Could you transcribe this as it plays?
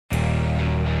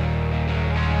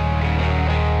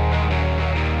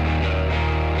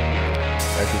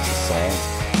song.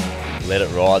 Let It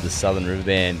Ride, the Southern River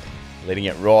Band, letting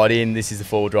it ride in. This is the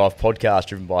 4 Drive podcast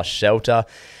driven by Shelter.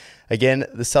 Again,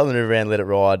 the Southern River Band, Let It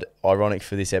Ride. Ironic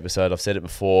for this episode, I've said it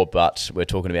before, but we're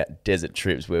talking about desert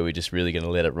trips where we're just really going to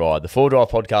let it ride. The 4 Drive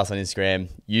podcast on Instagram,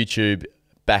 YouTube,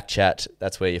 BackChat,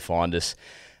 that's where you find us.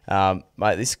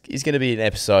 Mate, this is going to be an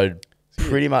episode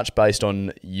pretty much based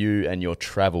on you and your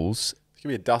travels. It's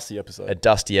going to be a dusty episode. A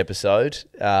dusty episode.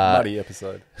 Muddy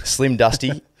episode. Slim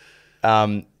dusty.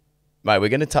 Mate, we're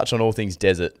going to touch on all things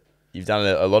desert. You've done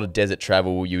a lot of desert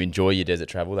travel. You enjoy your desert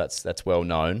travel. That's well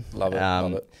known. Love it.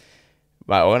 Love it.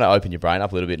 Mate, I want to open your brain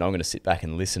up a little bit, and I'm going to sit back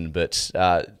and listen. But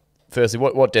firstly,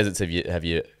 what deserts have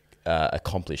you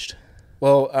accomplished?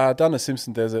 Well, done the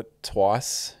Simpson Desert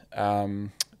twice.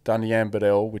 Done the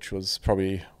Yambadell, which was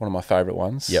probably one of my favourite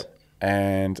ones. Yep.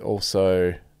 And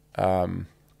also,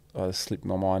 I slipped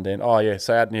my mind in. Oh yeah,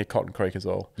 so out near Cotton Creek as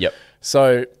well. Yep.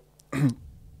 So,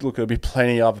 look, there'll be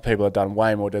plenty of other people that have done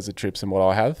way more desert trips than what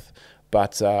I have.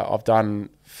 But I've done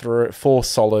 4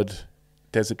 solid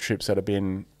desert trips that have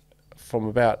been from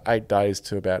about 8 days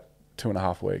to about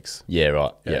 2.5 weeks. Yeah,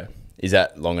 right. Yeah. Is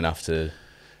that long enough to...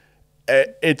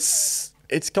 It's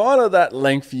kind of that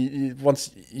length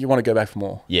once you want to go back for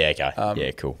more. Yeah, okay.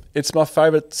 Yeah, cool. It's my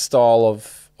favourite style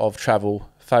of travel,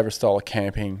 favourite style of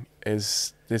camping.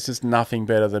 There's just nothing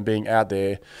better than being out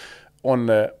there on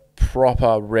the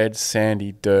proper red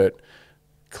sandy dirt,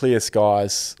 clear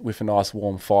skies with a nice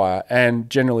warm fire. And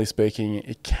generally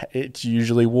speaking, it's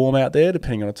usually warm out there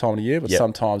depending on the time of the year, but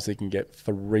sometimes it can get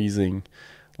freezing,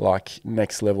 like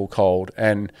next level cold.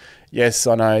 And yes,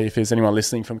 I know if there's anyone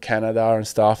listening from Canada and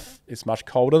stuff, it's much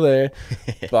colder there.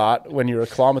 But when you're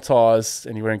acclimatized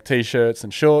and you're wearing t-shirts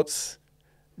and shorts,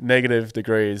 negative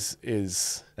degrees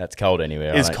is... That's cold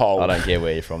anywhere. It's cold. I don't care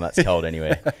where you're from. That's cold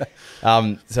anywhere.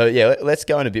 So yeah, let's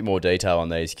go in a bit more detail on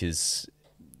these, because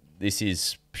this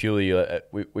is purely...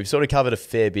 we've sort of covered a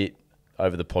fair bit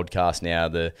over the podcast now.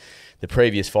 The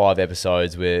previous 5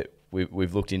 episodes where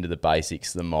we've looked into the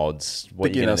basics, the mods,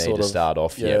 what you're going to need to start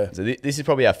off. Yeah. So this is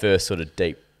probably our first sort of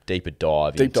deeper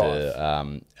dive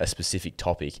into a specific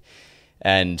topic.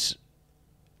 And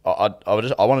I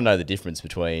want to know the difference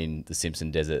between the Simpson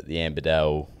Desert, the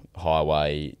Yambadell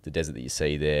Highway, the desert that you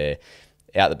see there,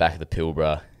 out the back of the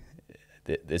Pilbara.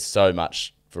 There's so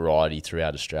much variety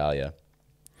throughout Australia.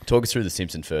 Talk us through the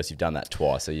Simpson first. You've done that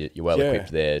twice, so you're well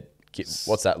equipped there.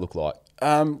 What's that look like?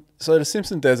 So the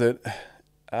Simpson Desert,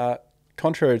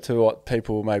 contrary to what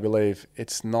people may believe,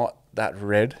 it's not that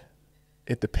red.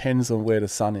 It depends on where the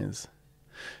sun is.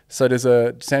 So there's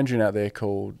a sand dune out there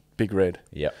called Big Red.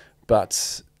 Yep.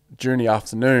 But during the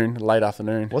afternoon, late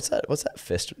afternoon. What's that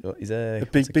festival? Is there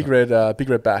Big Red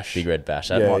Bash? Big Red Bash.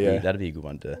 That'd be a good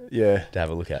one to have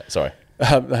a look at. Sorry.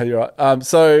 No, you're right.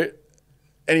 So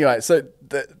anyway, so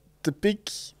the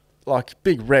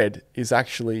big red is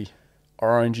actually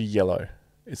orangey yellow.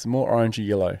 It's more orangey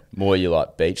yellow. More you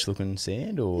like beach looking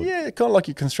sand, or yeah, kind of like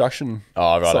your construction.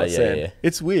 Oh right, sand. Yeah.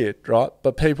 It's weird, right?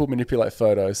 But people manipulate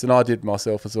photos, and I did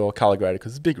myself as well, color graded,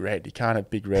 because it's big red. You can't have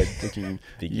big red looking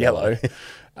big yellow.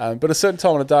 But a certain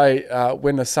time of the day,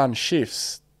 when the sun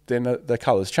shifts, then the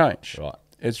colors change. Right.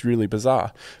 It's really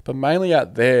bizarre. But mainly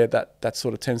out there, that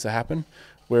sort of tends to happen.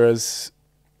 Whereas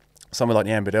somewhere like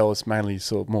Yambadell is mainly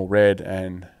sort of more red,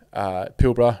 and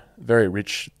Pilbara, very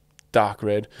rich, dark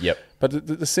red. Yep. But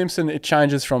the Simpson, it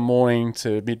changes from morning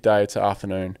to midday to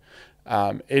afternoon.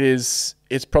 It's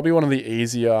probably one of the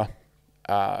easier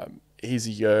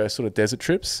sort of desert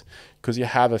trips, because you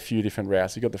have a few different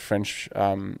routes. You got the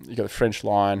French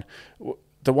line.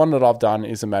 The one that I've done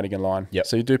is the Madigan line. Yep.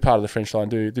 So you do part of the French line,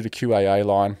 do the QAA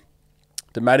line.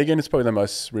 The Madigan is probably the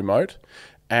most remote,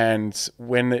 and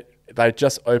when they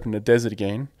just open the desert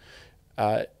again,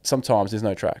 sometimes there's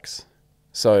no tracks.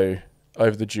 So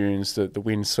over the dunes, the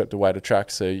wind swept away the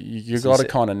tracks, so you got to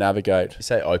kind of navigate. You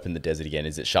say open the desert again,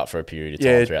 is it shut for a period of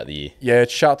time throughout the year? Yeah,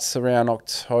 it shuts around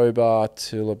October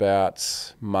till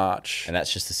about March. And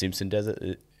that's just the Simpson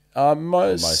Desert?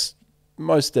 Most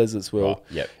deserts will. Right,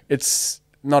 yep. It's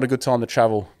not a good time to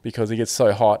travel because it gets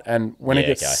so hot, and when it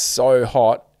gets so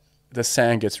hot, the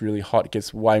sand gets really hot, it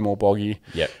gets way more boggy.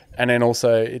 Yep. And then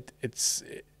also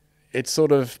it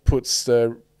sort of puts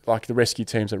the rescue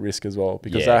teams at risk as well,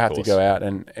 because they have to go out,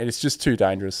 and it's just too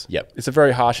dangerous. Yep. It's a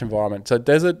very harsh environment. So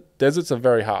deserts are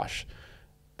very harsh.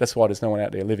 That's why there's no one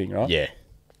out there living, right? Yeah.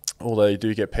 Although you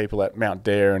do get people at Mount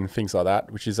Dare and things like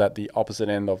that, which is at the opposite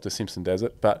end of the Simpson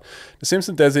Desert. But the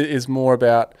Simpson Desert is more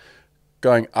about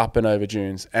going up and over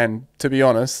dunes. And to be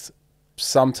honest,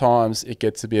 sometimes it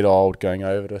gets a bit old going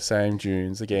over the same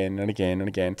dunes again and again and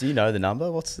again. Do you know the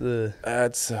number? What's the...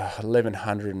 It's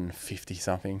 1,150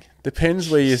 something. Depends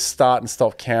where you start and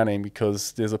stop counting,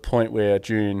 because there's a point where a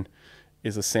dune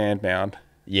is a sand mound.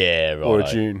 Yeah, right. Or a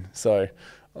dune. So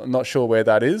I'm not sure where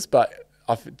that is, but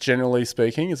generally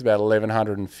speaking, it's about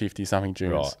 1,150 something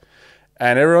dunes. Right.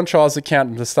 And everyone tries to count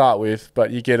them to start with,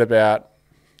 but you get about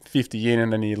 50 in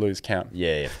and then you lose count.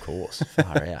 Yeah, of course.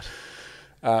 Far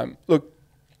out. Look,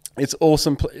 it's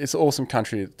awesome. It's awesome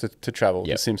country to travel.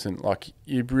 Yep. The Simpson, like,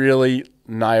 you really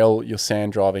nail your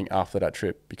sand driving after that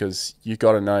trip, because you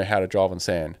got to know how to drive on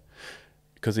sand.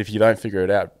 Because if you don't figure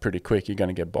it out pretty quick, you're going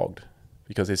to get bogged,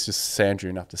 because it's just sand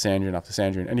dune after sand dune after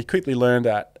sand dune. And you quickly learn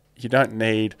that you don't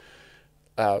need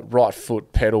right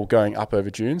foot pedal going up over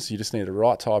dunes. You just need the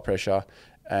right tire pressure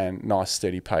and nice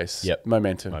steady pace,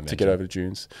 momentum to get over the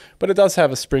dunes. But it does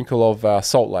have a sprinkle of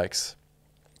salt lakes.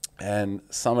 And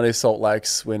some of these salt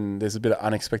lakes, when there's a bit of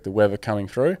unexpected weather coming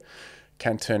through,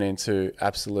 can turn into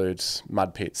absolute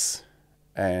mud pits.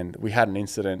 And we had an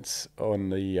incident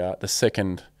on the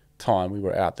second time we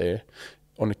were out there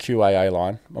on the QAA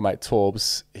line. My mate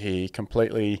Torbs, he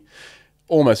completely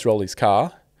almost rolled his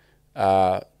car.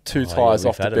 Two tyres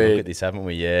off the bed. Look at this, haven't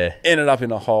we? Yeah. Ended up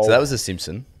in a hole. So that was a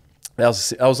Simpson. I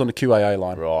was on the QAA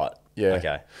line. Right. Yeah.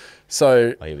 Okay.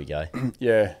 So here we go.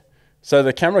 Yeah. So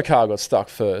the camera car got stuck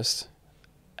first,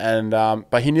 and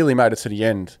but he nearly made it to the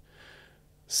end.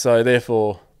 So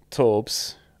therefore,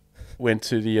 Torbs went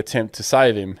to the attempt to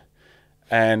save him,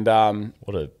 and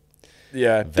what a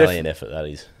valiant effort that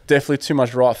is. Definitely too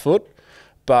much right foot,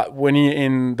 but when you're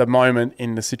in the moment,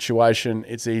 in the situation,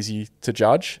 it's easy to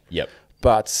judge. Yep.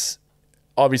 But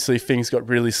obviously things got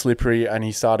really slippery, and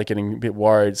he started getting a bit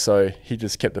worried, so he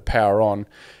just kept the power on.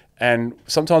 And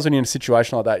sometimes when you're in a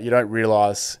situation like that, you don't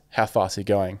realise how fast you're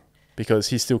going, because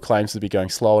he still claims to be going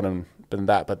slower than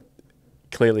that, but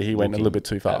clearly he went a little bit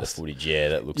too fast. At the footage,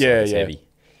 that looks like it's heavy.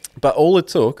 But all it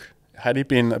took, had he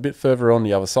been a bit further on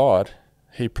the other side,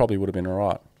 he probably would have been all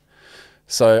right.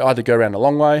 So I had to go around a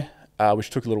long way, which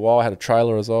took a little while. I had a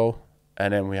trailer as well,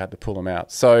 and then we had to pull him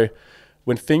out. So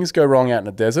when things go wrong out in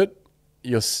the desert,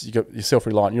 you're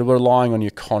self-reliant. You're relying on your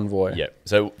convoy. Yep.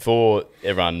 So for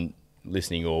everyone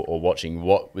listening or watching,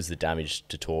 what was the damage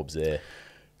to Torbs there?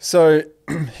 So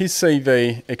his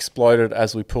CV exploded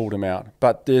as we pulled him out,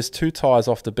 but there's two tyres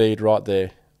off the bead right there.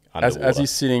 As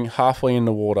he's sitting halfway in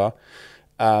the water,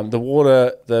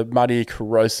 the muddy,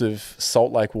 corrosive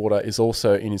salt lake water is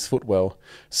also in his footwell,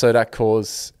 so that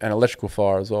caused an electrical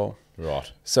fire as well.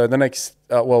 Right. So the next,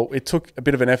 it took a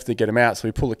bit of an effort to get him out, so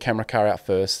we pulled the camera car out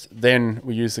first. Then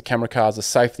we used the camera car as a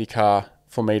safety car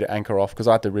for me to anchor off, because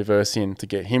I had to reverse in to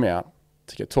get him out,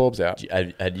 to get Torbs out.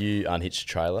 Had you unhitched a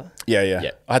trailer?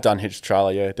 Yeah. I had to unhitch the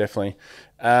trailer, definitely.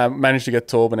 Managed to get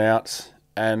Torben out,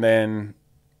 and then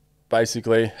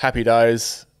basically happy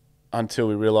days until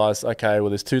we realised, okay, well,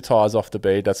 there's two tyres off the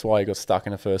bead. That's why he got stuck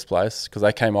in the first place, because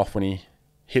they came off when he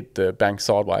hit the bank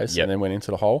sideways and then went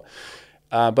into the hole.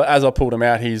 But as I pulled him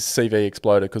out, his CV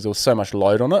exploded because there was so much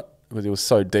load on it, because it was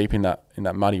so deep in that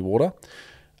muddy water.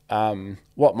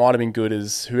 What might have been good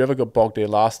is whoever got bogged there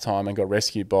last time and got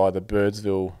rescued by the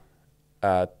Birdsville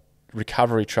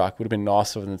recovery truck, would have been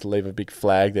nice for them to leave a big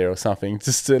flag there or something,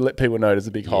 just to let people know there's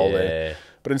a big hole there.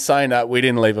 But in saying that, we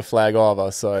didn't leave a flag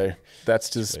either, so that's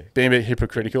just being a bit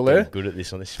hypocritical there. Good at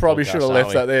this on this Probably podcast, should have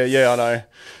left that there. Yeah, I know.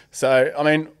 So, I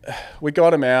mean, we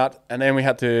got him out, and then we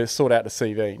had to sort out the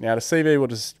CV. Now, the CV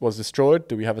was destroyed.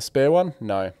 Do we have a spare one?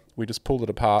 No. We just pulled it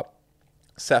apart.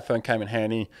 Sat phone came in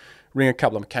handy. Ring a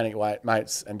couple of mechanic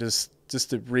mates, and just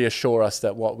to reassure us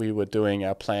that what we were doing,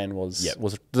 our plan was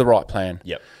the right plan.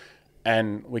 Yep.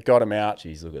 And we got him out.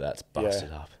 Jeez, look at that. It's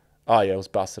busted up. Oh, yeah, it was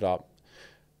busted up.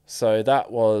 So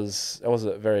that was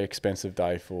a very expensive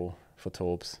day for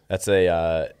Torbs. That's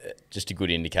just a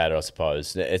good indicator, I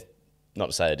suppose. Not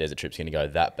to say the desert trip's going to go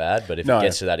that bad, but if it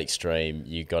gets to that extreme,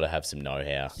 you've got to have some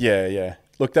know-how. Yeah.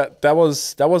 Look, that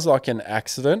was like an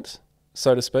accident,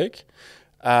 so to speak.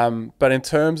 But in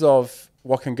terms of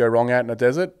what can go wrong out in the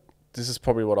desert, this is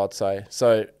probably what I'd say.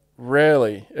 So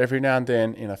rarely, every now and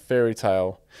then in a fairy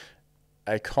tale,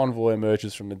 a convoy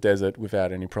emerges from the desert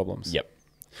without any problems. Yep.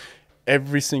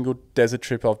 Every single desert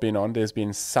trip I've been on, there's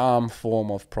been some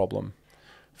form of problem.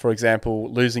 For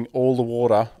example, losing all the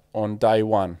water on day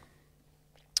one,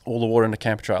 all the water in the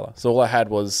camper trailer. So all I had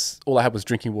was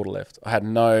drinking water left. I had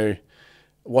no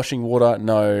washing water,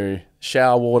 no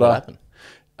shower water. What happened?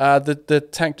 The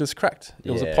tank just cracked.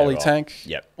 It was a poly tank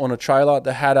on a trailer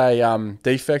that had a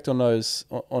defect on those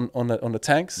on the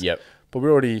tanks. Yep. But we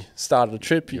already started the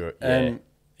trip, and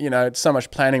so much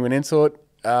planning went into it.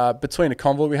 between the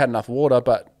convoy, we had enough water,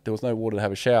 but there was no water to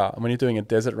have a shower. And when you're doing a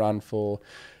desert run for,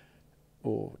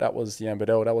 that was the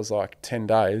Ambadell, that was like 10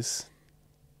 days,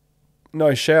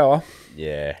 no shower.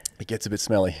 Yeah. It gets a bit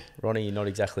smelly. Ronnie, you're not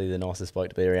exactly the nicest bloke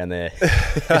to be around there.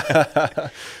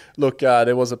 Look,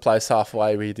 there was a place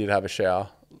halfway where you did have a shower,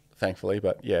 thankfully,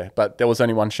 but there was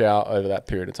only one shower over that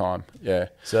period of time. Yeah.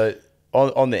 So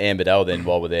on the Ambadell then,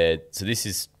 while we're there, so this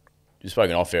is, you've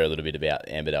spoken off air a little bit about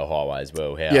Ambadell Highway as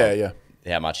well.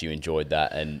 How much you enjoyed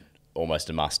that, and almost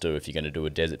a must do if you're going to do a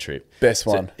desert trip. Best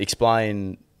one. So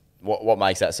explain what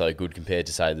makes that so good compared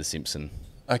to, say, the Simpson.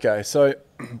 Okay, so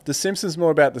the Simpson's more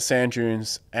about the sand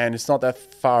dunes, and it's not that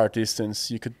far a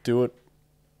distance. You could do it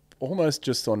almost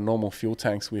just on normal fuel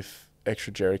tanks with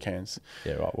extra jerry cans.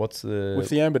 Yeah, right. What's the... With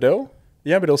the Ambadell?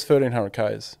 The Ambadell's 1,300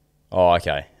 Ks. Oh,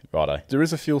 okay. Righto. There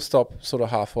is a fuel stop sort of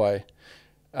halfway.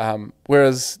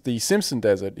 Whereas the Simpson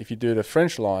Desert, if you do the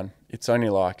French line, it's only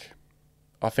like,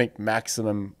 I think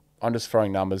maximum, I'm just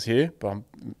throwing numbers here, but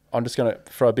I'm just going to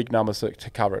throw a big number to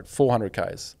cover it, 400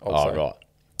 Ks. Right.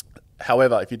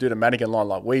 However, if you do the Madigan line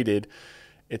like we did,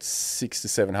 it's 600 to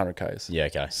 700 Ks. Yeah,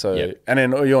 okay. So, and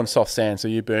then you're on soft sand, so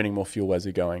you're burning more fuel as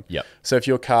you're going. Yep. So if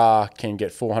your car can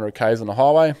get 400 Ks on the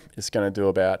highway, it's going to do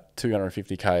about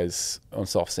 250 Ks on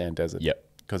soft sand desert. Yep.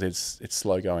 Because it's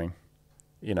slow going,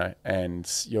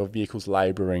 and your vehicle's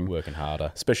labouring. Working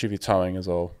harder. Especially if you're towing as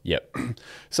well. Yep.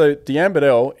 So the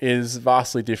Ambadell is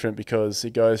vastly different because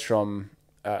it goes from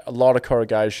a lot of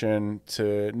corrugation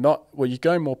to you're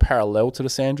going more parallel to the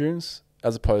sand dunes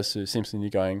as opposed to Simpson, you're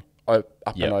going up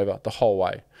and over the whole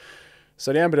way.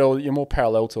 So the Ambadell, you're more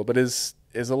parallel to it, but there's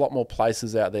a lot more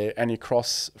places out there, and you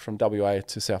cross from WA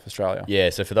to South Australia. Yeah,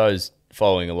 so for those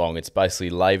following along, it's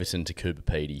basically Laverton to Cooper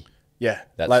Pedy. Yeah.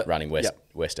 That's running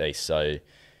west-east. So,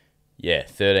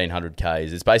 1,300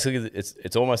 Ks. It's basically,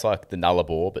 it's almost like the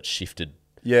Nullarbor, but shifted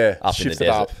up in the desert.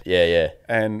 Up. Yeah.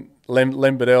 And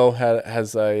Lembadell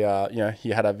has he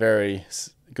had a very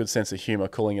good sense of humour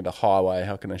calling it a highway.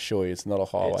 How can I assure you it's not a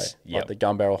highway? Like the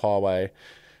Gun Barrel Highway,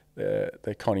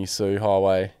 the Connie Sue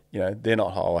Highway, they're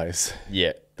not highways.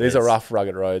 Yeah. These are rough,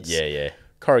 rugged roads. Yeah.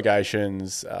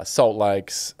 Corrugations, salt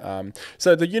lakes.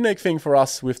 So the unique thing for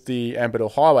us with the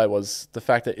Ambadell Highway was the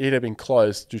fact that it had been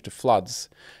closed due to floods.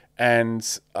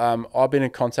 And I've been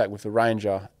in contact with the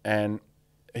ranger, and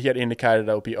he had indicated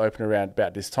it would be open around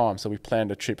about this time. So we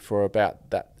planned a trip for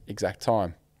about that exact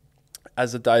time.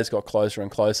 As the days got closer and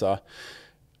closer,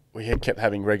 we kept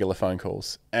having regular phone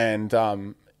calls. And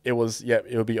it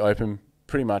would be open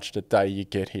pretty much the day you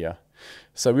get here.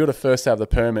 So we were the first to have the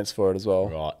permits for it as well.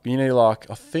 Right. You need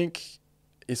I think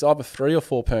it's either 3 or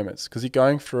 4 permits because you're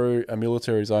going through a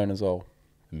military zone as well.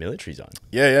 Military zone?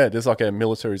 Yeah. There's like a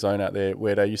military zone out there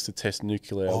where they used to test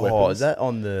nuclear weapons. Oh, is that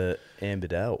on the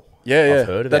Ambadell? Yeah. I've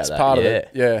heard about that's that. Part of it.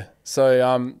 Yeah.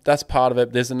 So that's part of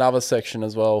it. There's another section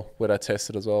as well where they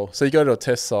test it as well. So you go to a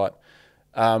test site.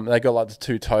 They got like the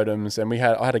 2 totems, and I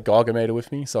had a Geiger meter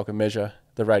with me so I could measure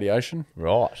the radiation.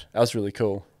 Right. That was really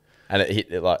cool. And it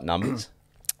hit like numbers?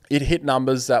 It hit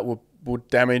numbers that would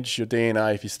damage your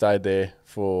DNA if you stayed there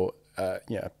for a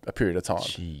period of time.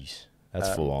 Jeez,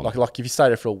 that's full on. Like if you stay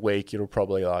there for a week, it'll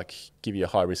probably give you a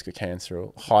high risk of cancer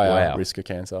or higher risk of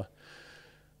cancer.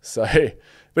 So, but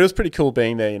it was pretty cool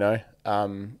being there.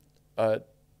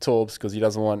 Torbs, because he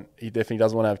definitely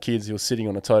doesn't want to have kids. He was sitting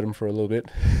on a totem for a little bit.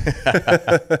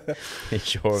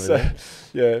 Sure of that.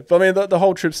 Yeah, but I mean the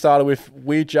whole trip started with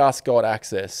we just got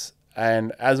access.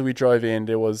 And as we drove in,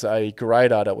 there was a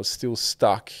grader that was still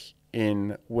stuck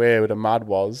in where the mud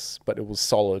was, but it was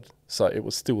solid, so it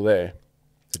was still there.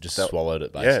 It just swallowed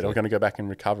it, basically. Yeah, they were going to go back and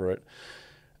recover it.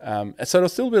 And so there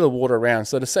was still a bit of water around.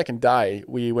 So the second day,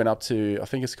 we went up to, I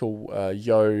think it's called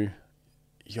Yo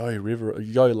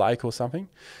Lake or something,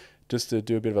 just to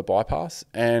do a bit of a bypass.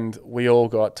 And we all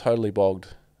got totally bogged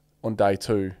on day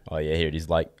 2. Oh, yeah, here it is,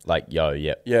 Lake Yo,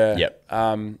 yep. Yeah.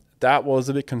 Yep. That was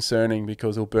a bit concerning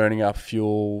because we were burning up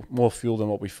more fuel than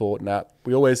what we thought. And that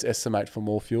we always estimate for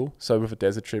more fuel. So with a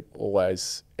desert trip,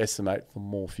 always estimate for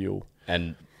more fuel.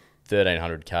 And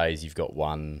 1,300 Ks, you've got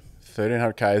one.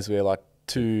 1,300 Ks, we're like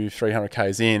 300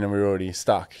 Ks in, and we're already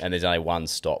stuck. And there's only one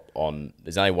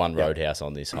there's only one roadhouse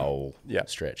on this whole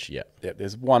stretch. Yeah. Yeah,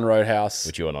 there's one roadhouse.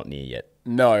 Which you're not near yet.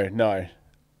 No.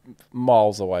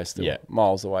 Miles away still. Yeah.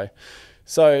 Miles away.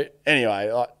 So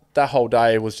anyway, that whole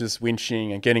day was just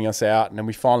winching and getting us out, and then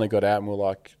we finally got out, and we're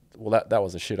like, well, that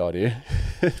was a shit idea.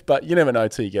 But you never know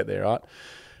till you get there,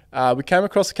 right? We came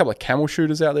across a couple of camel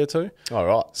shooters out there too. All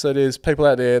right. So there's people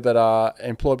out there that are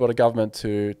employed by the government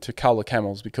to cull the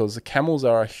camels, because the camels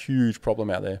are a huge problem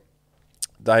out there.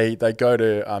 They go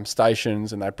to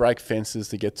stations and they break fences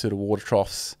to get to the water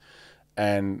troughs,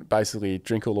 and basically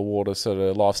drink all the water so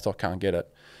the livestock can't get it.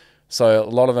 So a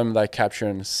lot of them they capture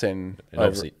and send. And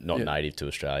obviously not native to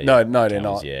Australia. No, they're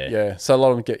not. Yeah. So a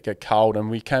lot of them get culled, and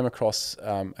we came across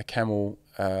a camel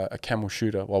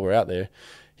shooter while we were out there.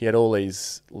 He had all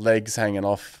these legs hanging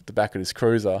off the back of his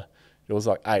cruiser. It was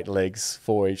like 8 legs,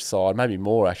 4 each side, maybe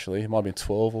more actually. It might have been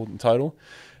 12 in total.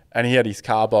 And he had his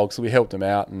carbog, so we helped him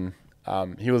out, and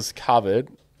he was covered,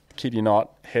 kid you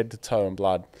not, head to toe in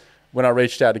blood. When I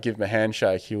reached out to give him a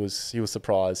handshake, he was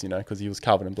surprised, because he was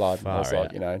covered in blood. I was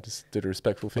like, just did a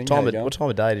respectful thing. What time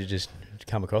of day did you just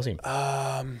come across him?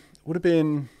 Would have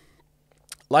been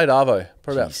late arvo,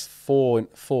 probably about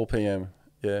 4 p.m.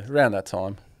 Yeah, around that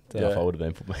time. I don't know if I would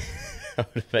have been. I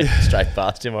would have been straight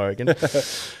past him, I reckon.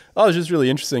 Oh, it was just really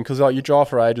interesting because like you drive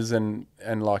for ages and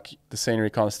like the scenery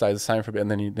kind of stays the same for a bit, and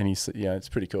then you it's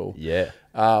pretty cool. Yeah.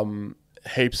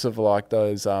 Heaps of like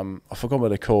those I forgot what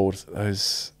they're called.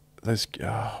 Those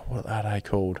what are they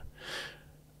called?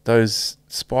 Those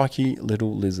spiky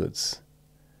little lizards,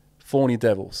 fawny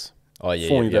devils. Oh yeah,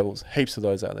 fawny devils. Heaps of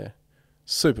those out there.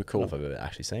 Super cool. I don't know if I've ever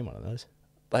actually seen one of those.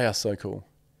 They are so cool.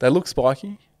 They look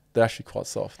spiky. They're actually quite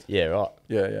soft. Yeah, right.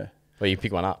 Yeah. Well, you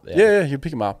pick one up. Yeah, you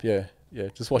pick them up. Yeah.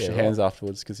 Just wash your hands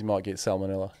afterwards because you might get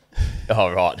salmonella.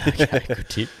 Oh, right. Okay, good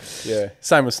tip. Yeah.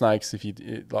 Same with snakes.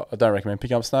 I don't recommend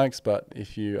picking up snakes, but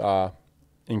if you are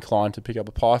inclined to pick up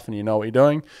a python and you know what you're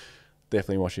doing,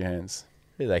 definitely wash your hands.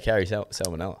 Yeah, they carry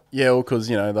salmonella. Yeah, well, because,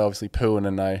 they're obviously pooing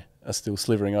and they are still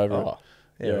slivering over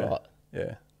it. Yeah, right.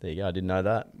 Yeah. There you go. I didn't know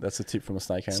that. That's a tip from a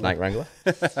snake handler. Snake wrangler.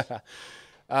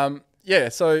 Yeah,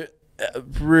 so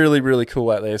really, really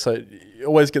cool out there. So you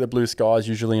always get the blue skies,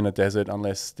 usually in a desert,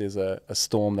 unless there's a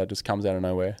storm that just comes out of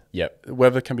nowhere. Yep. The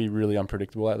weather can be really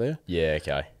unpredictable out there. Yeah,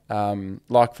 okay.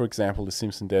 Like, for example, the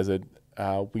Simpson Desert,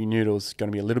 we knew there was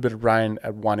going to be a little bit of rain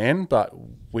at one end, but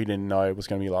we didn't know it was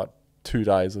going to be like 2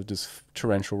 days of just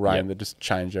torrential rain that just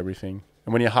changed everything.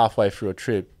 And when you're halfway through a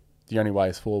trip, the only way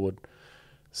is forward.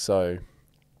 So,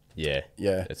 yeah.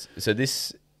 So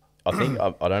this, I think,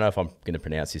 I don't know if I'm going to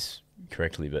pronounce this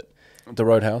correctly, but the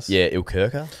Roadhouse. Yeah,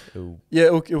 Ilkirka.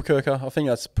 Ilkirka. I think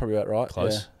that's probably about right.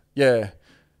 Close. Yeah.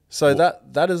 So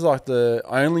that is like the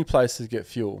only place to get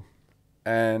fuel,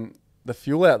 and the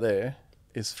fuel out there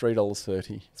is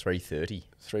 $3.30.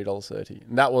 $3.30.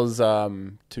 And that was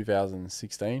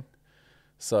 2016.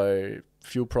 So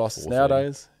fuel prices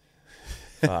nowadays.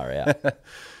 Far out.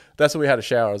 That's what we had a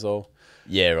shower as well.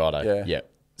 Yeah, righto. Yeah.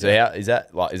 So how is that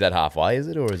halfway? Is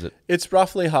it, or is it? It's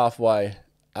roughly halfway.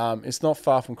 It's not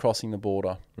far from crossing the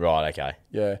border. Right. Okay.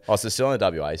 Yeah. Oh, so still on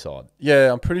the WA side.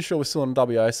 Yeah, I'm pretty sure we're still on the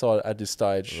WA side at this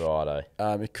stage. Righto.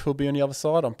 It could be on the other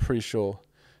side. I'm pretty sure.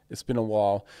 It's been a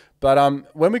while. But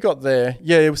when we got there,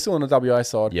 it was still on the WA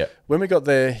side. Yeah. When we got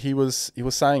there, he was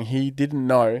saying he didn't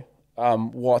know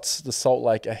what the Salt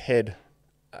Lake ahead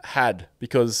had,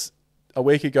 because a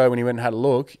week ago when he went and had a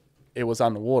look, it was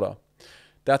underwater.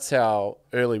 That's how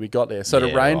early we got there. So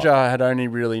the ranger had only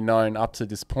really known up to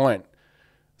this point.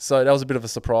 So that was a bit of a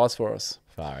surprise for us.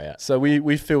 Far out. So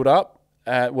we filled up.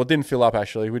 Didn't fill up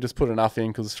actually. We just put enough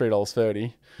in because it's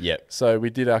 $3.30. Yep. So we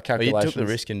did our calculations. But you took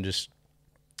the risk and just...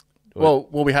 Well,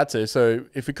 we had to. So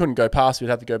if we couldn't go past, we'd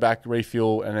have to go back,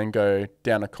 refuel, and then go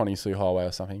down a Connie Sue Highway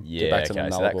or something. Yeah, back to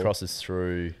okay. So that crosses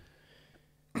through...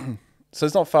 So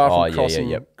it's not far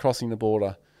from crossing the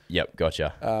border. Yep,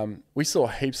 gotcha. We saw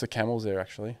heaps of camels there,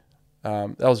 actually.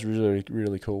 That was really,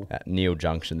 really cool. At Neil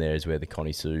Junction there is where the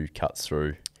Connie Sue cuts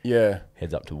through. Yeah.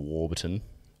 Heads up to Warburton.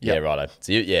 Yep. Yeah, righto.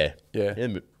 So yeah.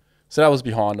 So that was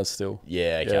behind us still.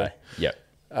 Yeah, okay. Yep.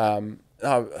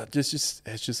 It's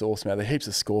just awesome out there. Heaps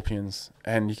of scorpions,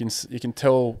 and you can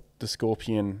tell the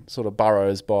scorpion sort of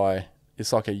burrows by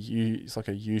it's like a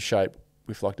U shape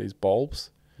with like these bulbs.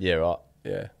 Yeah, right.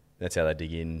 Yeah. That's how they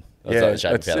dig in.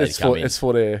 It's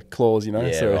for their claws,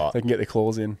 so they can get their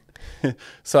claws in.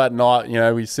 So at night,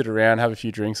 we sit around, have a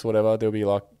few drinks, whatever. There'll be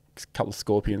like a couple of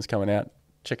scorpions coming out,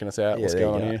 checking us out. What's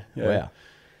going on here? Yeah.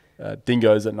 Wow.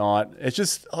 Dingoes at night. It's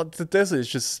just the desert is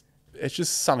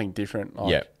just something different.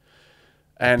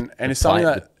 And it's something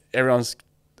that everyone's,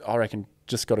 I reckon,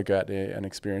 just got to go out there and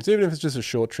experience. Even if it's just a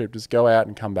short trip, just go out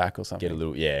and come back or something. Get a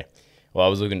little, yeah.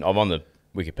 Well, I'm on the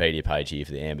Wikipedia page here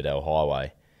for the Amberdale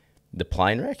Highway. The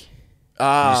plane wreck? Did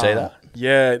you see that?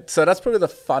 Yeah. So that's probably the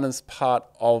funnest part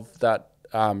of that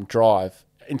drive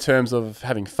in terms of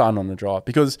having fun on the drive,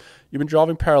 because you've been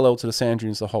driving parallel to the sand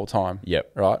dunes the whole time.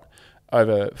 Yep. Right?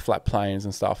 Over flat plains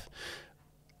and stuff.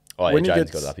 Oh, yeah,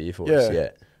 Jaden's got it up here for us. Yeah.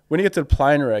 When you get to the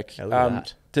plane wreck,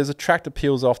 there's a track that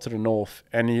peels off to the north,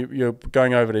 and you're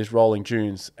going over these rolling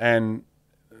dunes. And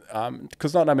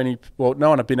because no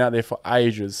one had been out there for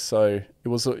ages, so it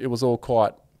was all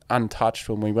quite untouched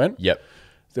when we went. Yep.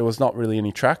 there was not really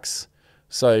any tracks.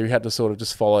 So you had to sort of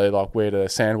just follow like where the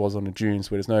sand was on the dunes,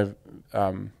 where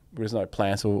there's no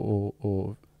plants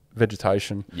or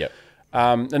vegetation. Yep.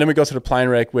 And then we got to the plane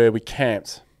wreck where we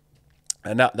camped,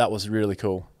 and that was really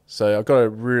cool. So I got a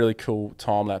really cool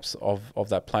time lapse of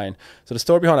that plane. So the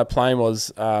story behind that plane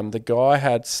was the guy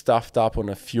had stuffed up on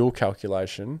a fuel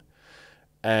calculation,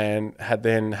 and had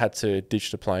to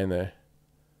ditch the plane there.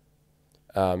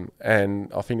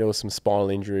 And I think there was some spinal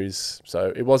injuries,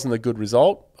 so it wasn't a good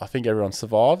result. I think everyone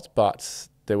survived, but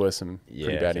there were some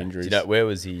pretty bad injuries. Do you know, where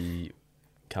was he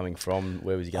coming from?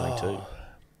 Where was he going to?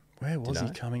 Where was he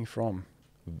coming from?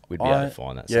 We'd be able to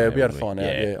find that. Yeah, we'd be able to find out.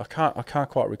 Yeah, I can't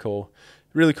quite recall.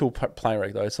 Really cool plane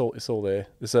wreck though. It's all there.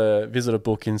 There's a visitor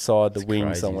book inside the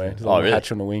wing somewhere. There's a really?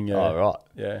 hatch on the wing. Yeah. Oh right.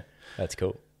 Yeah. That's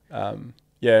cool.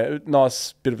 Yeah,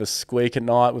 nice bit of a squeak at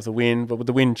night with the wind, but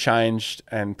the wind changed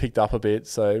and picked up a bit,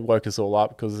 so it woke us all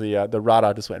up because the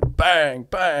rudder just went bang,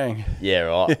 bang. Yeah,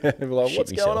 right. Yeah, we're like,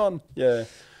 what's going on? Yeah.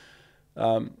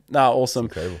 Awesome. That's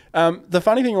incredible. The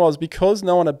funny thing was, because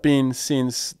no one had been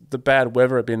since the bad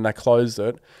weather had been, they closed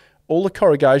it, all the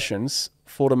corrugations,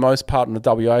 for the most part on the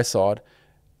WA side,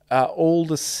 all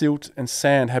the silt and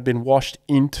sand had been washed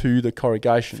into the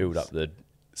corrugations. Filled up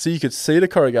So you could see the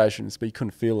corrugations, but you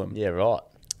couldn't feel them. Yeah, right.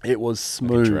 It was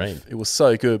smooth. It was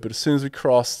so good. But as soon as we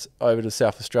crossed over to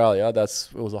South Australia, it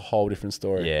was a whole different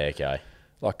story. Yeah, okay.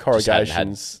 Like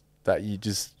corrugations that you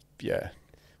just,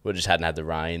 We just hadn't had the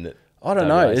rain that... I don't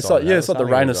know. It's like the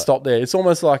rain has stopped there. It's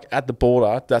almost like at the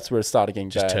border, that's where it started getting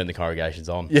bad. Just turn the corrugations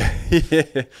on. Yeah.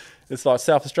 It's like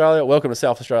South Australia, welcome to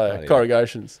South Australia.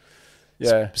 Corrugations.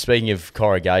 Yeah. Speaking of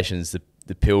corrugations,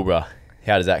 the Pilbara,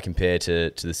 how does that compare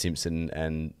to the Simpson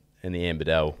and the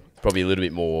Amberdell? Probably a little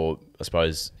bit more, I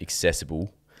suppose,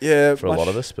 accessible for a lot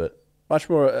of us, but much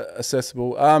more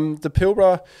accessible. The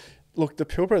Pilbara, look, the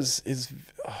Pilbara is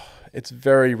it's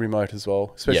very remote as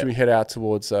well, especially when you head out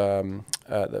towards the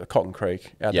Cotton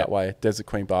Creek out that way, Desert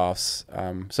Queen Baths.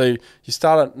 So you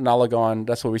start at Nullagine,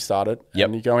 that's where we started,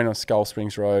 and you go in on Skull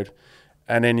Springs Road,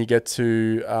 and then you get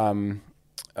to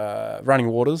Running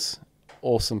Waters.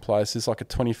 Awesome place. It's like a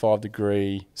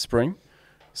 25-degree spring,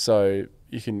 so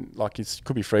you can, like, it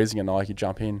could be freezing at night. You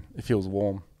jump in, it feels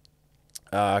warm.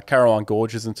 Caroline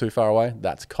Gorge isn't too far away.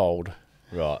 That's cold.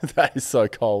 Right. That is so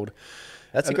cold.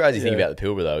 That's the crazy thing about the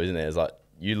Pilbara, though, isn't it? It's like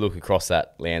you look across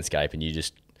that landscape and you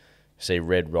just see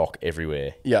red rock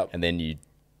everywhere. Yeah. And then you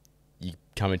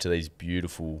come into these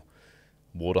beautiful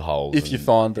water holes. If you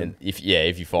find them. If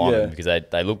you find them, because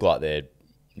they look like they're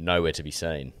nowhere to be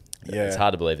seen. Yeah. It's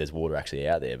hard to believe there's water actually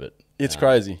out there, but it's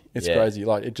crazy. It's crazy.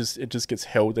 Like it just gets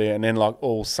held there, and then like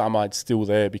all summer it's still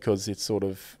there because it's sort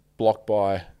of blocked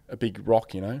by a big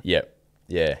rock, you know? Yep.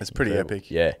 Yeah. It's pretty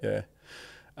epic. Yeah. Yeah.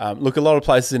 Look, a lot of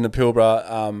places in the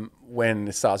Pilbara, when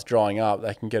it starts drying up,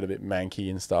 they can get a bit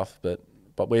manky and stuff, but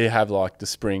we have like the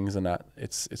springs and that.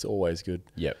 It's always good.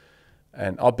 Yep.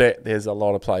 And I bet there's a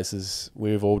lot of places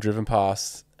we've all driven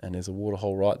past, and there's a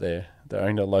waterhole right there that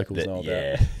only the locals know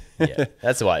about. Yeah,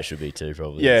 that's the way it should be too,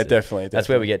 probably. Yeah, definitely. That's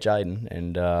where we get Jaden,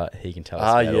 and he can tell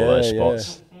us about all those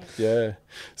spots. Yeah.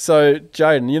 So,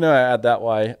 Jaden, you know, out that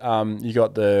way, you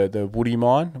got the Woody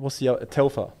mine. What's the other?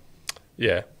 Telfer.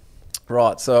 Yeah.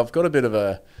 Right. So I've got a bit of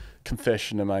a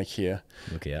confession to make here.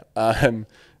 Look out.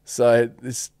 So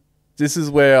this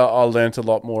is where I learnt a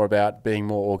lot more about being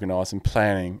more organised and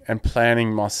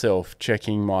planning myself,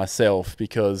 checking myself,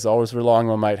 because I was relying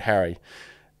on my mate Harry.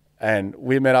 And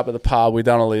we met up at the pub, we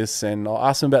done a list, and I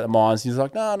asked him about the mines. He's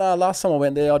like, no, last time I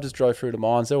went there, I just drove through the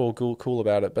mines. They're all cool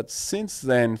about it. But since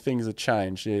then, things have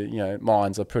changed. You know,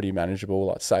 mines are pretty manageable,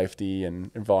 like safety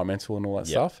and environmental and all that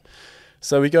stuff.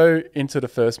 So we go into the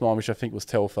first mine, which I think was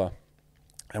Telfer.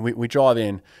 And we drive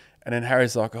in, and then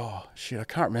Harry's like, oh, shit, I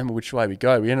can't remember which way we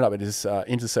go. We ended up at this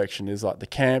intersection. There's like the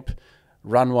camp,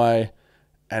 runway,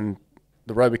 and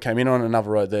the road we came in on, another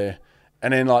road there.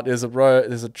 And then like there's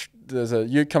a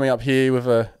ute coming up here with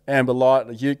a amber light,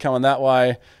 a ute coming that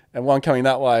way, and one coming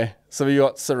that way. So we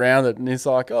got surrounded, and he's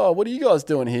like, "Oh, what are you guys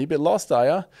doing here? A bit lost, are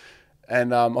you?"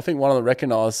 And I think one of them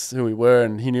recognised who we were,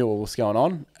 and he knew what was going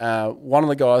on. One of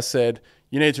the guys said,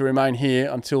 "You need to remain here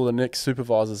until the next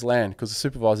supervisors land, because the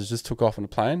supervisors just took off on the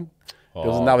plane. There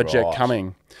was another jet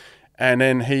coming." And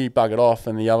then he buggered off,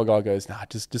 and the other guy goes, "Nah,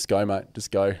 just go, mate, just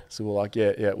go." So we're like,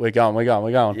 "Yeah, we're going."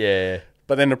 Yeah.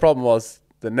 But then the problem was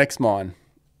the next mine.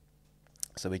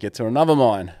 So we get to another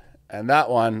mine, and that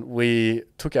one we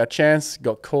took our chance,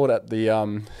 got caught at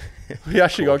the we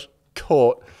actually got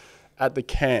caught at the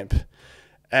camp.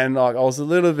 And like I was a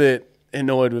little bit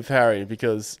annoyed with Harry,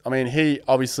 because I mean, he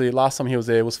obviously last time he was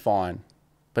there was fine,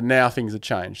 but now things have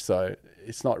changed, so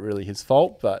it's not really his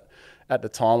fault. But at the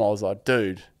time I was like,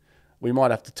 dude, we might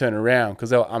have to turn around,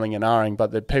 because they were umming and ahhing,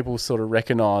 but the people sort of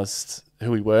recognised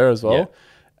who we were as well. Yeah.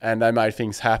 And they made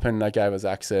things happen. They gave us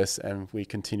access, and we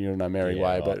continued on our merry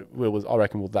way. Right. But I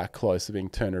reckon we're that close to being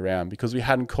turned around because we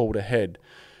hadn't called ahead.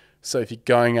 So if you're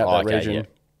going out that region,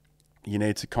 you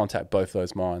need to contact both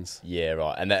those mines. Yeah,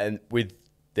 right. And with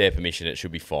their permission, it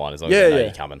should be fine as long as they know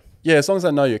you're coming. Yeah, as long as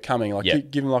they know you're coming. Like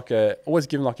give them always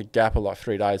give them like a gap of like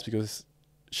 3 days, because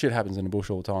shit happens in the bush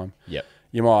all the time. Yep.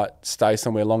 You might stay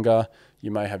somewhere longer.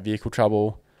 You may have vehicle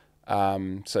trouble.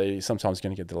 So you're sometimes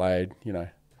going to get delayed, you know.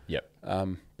 Yep.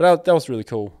 But that was really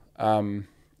cool.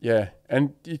 Yeah.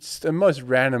 And it's the most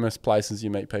randomest places you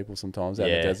meet people sometimes out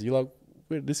in the desert. You're like,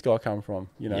 where did this guy come from?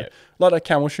 You know, like that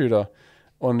camel shooter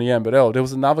on the Ambadell. There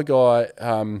was another guy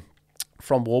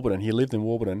from Warburton. He lived in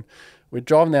Warburton. We're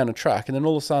driving down the track, and then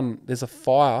all of a sudden there's a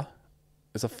fire.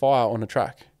 There's a fire on the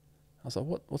track. I was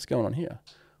like, what's going on here?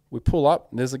 We pull up,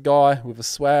 and there's a guy with a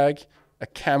swag, a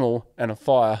camel, and a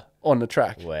fire on the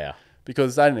track. Wow.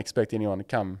 Because they didn't expect anyone to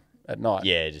come at night.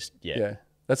 Yeah.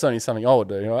 That's only something I would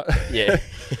do, right? Yeah.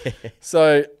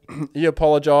 So he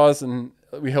apologised, and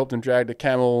we helped him drag the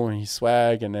camel and his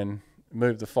swag, and then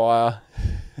moved the fire.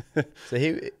 So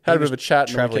he had a bit of a chat.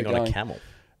 Traveling on a camel.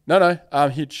 No.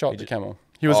 He'd shot the camel.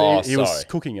 He was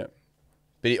cooking it.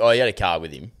 But he had a car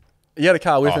with him. He had a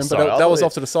car with him, sorry, but that was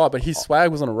off to the side. But his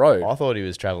swag was on a road. I thought he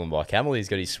was travelling by camel. He's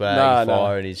got his swag,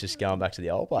 fire, and he's just going back to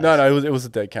the old place. No, it was a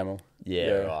dead camel.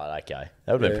 Yeah, right, okay.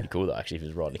 That would have been pretty cool though, actually, if he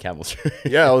was riding a camel through.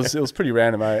 Yeah, it was pretty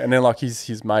random, eh? And then like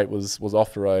his mate was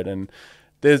off the road, and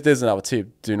there's another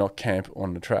tip: do not camp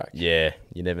on the track. Yeah,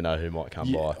 you never know who might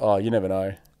come by. Oh, you never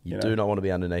know. You do not want to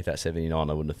be underneath that 79.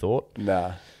 I wouldn't have thought.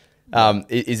 Nah.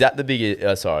 Is that the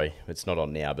biggest? Sorry, it's not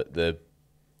on now, but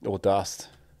or dust.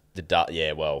 The dust.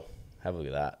 Yeah, well, have a look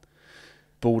at that.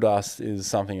 Bull dust is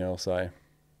something else, eh?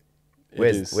 Where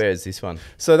is this one?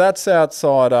 So that's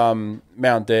outside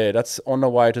Mount Dare. That's on the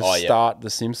way to start the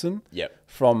Simpson. Yep.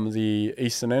 From the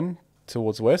eastern end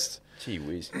towards west. Gee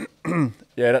whiz.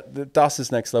 Yeah, the dust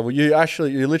is next level. You're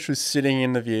literally sitting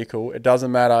in the vehicle. It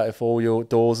doesn't matter if all your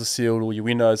doors are sealed or your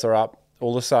windows are up.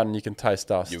 All of a sudden, you can taste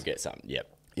dust. You'll get something.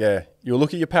 Yep. Yeah. You'll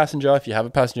look at your passenger, if you have a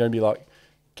passenger, and be like,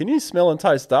 "Can you smell and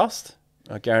taste dust?"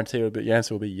 I guarantee your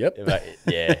answer will be yep.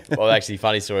 Yeah. Well, actually,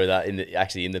 funny story that in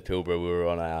the Pilbara, we were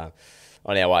on our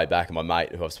way back, and my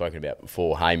mate, who I've spoken about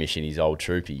before, Hamish, in his old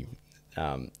troopy,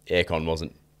 aircon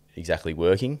wasn't exactly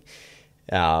working,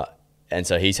 and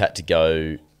so he's had to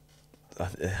go. I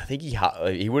think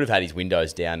he would have had his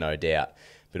windows down, no doubt,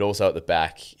 but also at the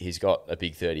back, he's got a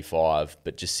big 35,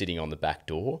 but just sitting on the back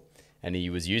door, and he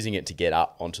was using it to get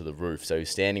up onto the roof. So he was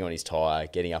standing on his tyre,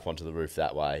 getting up onto the roof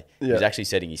that way. Yeah. He was actually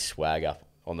setting his swag up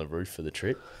on the roof for the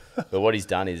trip. But what he's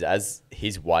done is, as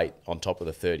his weight on top of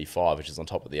the 35, which is on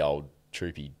top of the old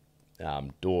troopy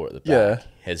door at the back,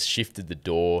 has shifted the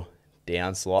door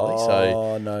down slightly.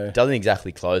 So it doesn't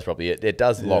exactly close properly. It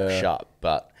does lock shut,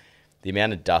 but the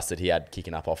amount of dust that he had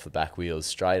kicking up off the back wheels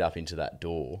straight up into that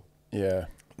door. Yeah.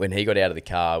 When he got out of the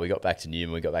car, we got back to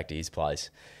Newman, we got back to his place,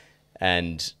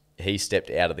 and he stepped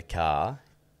out of the car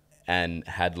and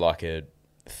had like a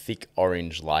thick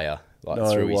orange layer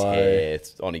through his hair,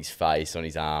 on his face, on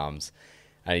his arms,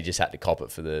 and he just had to cop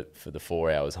it for the 4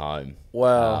 hours home.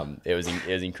 Wow. It was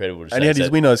incredible to see. And he had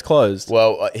his windows closed.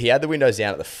 Well, he had the windows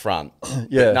down at the front.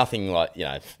 But nothing like,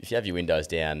 if you have your windows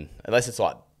down, unless it's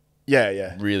like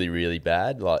really, really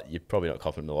bad, like you're probably not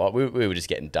copping them a lot. We were just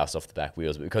getting dust off the back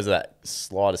wheels, but because of that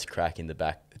slightest crack in the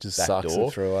back, it just back sucks door,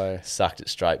 it through, sucked it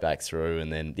straight back through,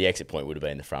 and then the exit point would have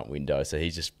been the front window. So he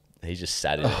just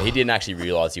sat in it. He didn't actually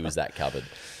realise he was that covered.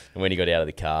 And when he got out of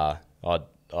the car, I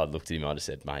looked at him. I just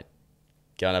said, "Mate,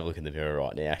 go and have a look in the mirror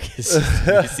right now, because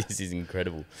this is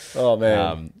incredible." Oh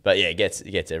man! But yeah, it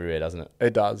gets everywhere, doesn't it?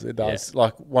 It does. Yeah.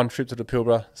 Like one trip to the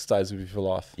Pilbara stays with you for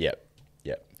life. Yep.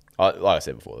 Like I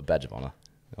said before, the badge of honour.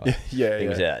 I think it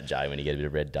was out, Jay, when you get a bit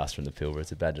of red dust from the Pilbara,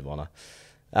 it's a badge of honour.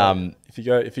 If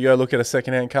you go look at a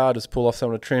second-hand car, just pull off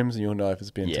some of the trims, and you'll know if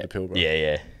it's been to the Pilbara.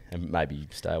 Yeah, and maybe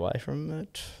stay away from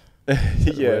it.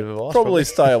 Probably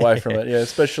stay away from it. Yeah,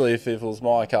 especially if it was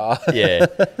my car. Yeah.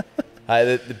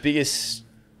 The biggest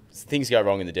things go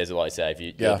wrong in the desert, like you say,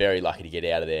 if you're very lucky to get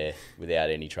out of there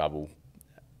without any trouble.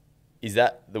 Is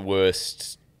that the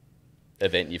worst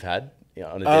event you've had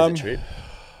on a desert trip?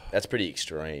 That's pretty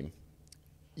extreme.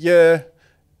 Yeah,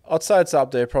 I'd say it's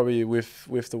up there probably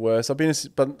with the worst. I've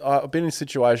been in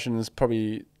situations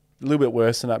probably a little bit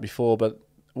worse than that before, but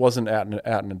wasn't out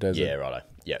in the desert. Yeah, righto.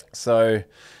 Yeah. So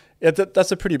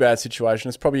that's a pretty bad situation.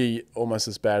 It's probably almost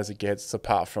as bad as it gets,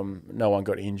 apart from no one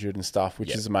got injured and stuff,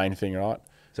 which is the main thing, right?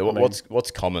 So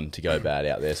what's common to go bad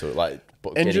out there? So like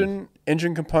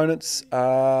engine components,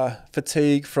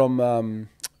 fatigue from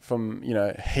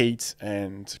heat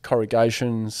and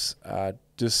corrugations,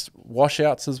 just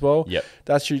washouts as well. Yep.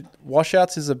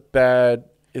 Washouts is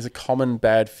a common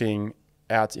bad thing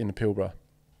out in the Pilbara,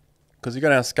 because you go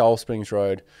down Skull Springs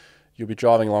Road, you'll be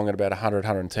driving along at about 100,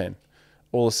 110.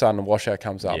 All of a sudden, a washout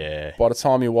comes up. Yeah. By the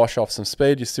time you wash off some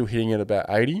speed, you're still hitting it about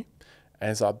 80,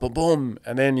 and it's like boom, boom,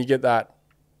 and then you get that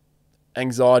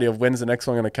anxiety of when's the next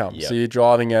one going to come. Yep. So you're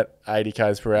driving at 80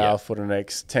 k's per hour Yep. for the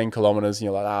next 10 kilometers, and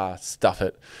you're like, stuff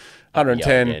it.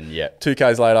 110, again, yep. 2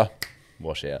 k's later,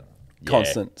 Wash out.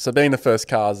 constant. So being the first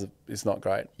car is not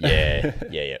great. Yeah.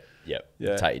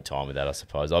 Yeah. Take your time with that, I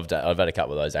suppose. I've had a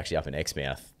couple of those actually up in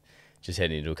Exmouth, just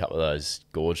heading into a couple of those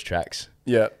gorge tracks.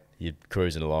 Yeah. You're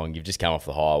cruising along, you've just come off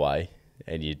the highway,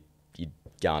 and you're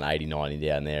going 80, 90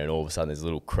 down there, and all of a sudden there's a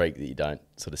little creek that you don't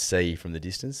sort of see from the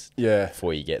distance. Yeah.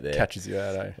 Before you get there. Catches you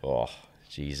out, eh? Oh,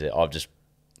 geez. I've just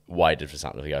waited for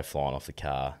something to go flying off the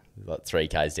car. Like 3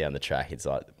 k's down the track, it's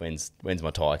like, when's my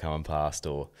tyre coming past?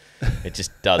 Or it just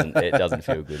doesn't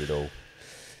feel good at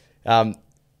all.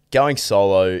 Going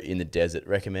solo in the desert,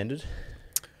 recommended?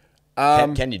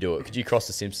 Can you do it? Could you cross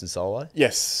the Simpsons solo?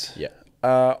 Yes. Yeah.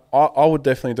 I would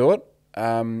definitely do it.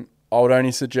 I would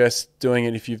only suggest doing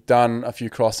it if you've done a few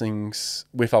crossings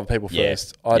with other people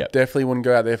first. I definitely wouldn't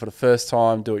go out there for the first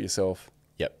time. Do it yourself.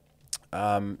 Yep.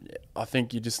 I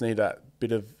think you just need that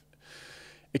bit of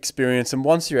experience, and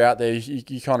once you're out there,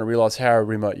 you kind of realize how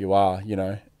remote you are. You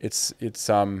know, it's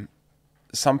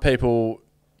some people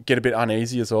get a bit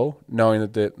uneasy as well, knowing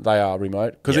that they are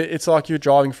remote, because it's like you're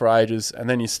driving for ages, and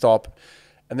then you stop,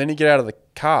 and then you get out of the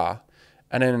car,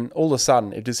 and then all of a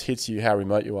sudden it just hits you how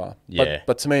remote you are. Yeah.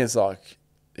 But to me, it's like,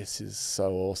 this is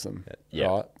so awesome. Yeah.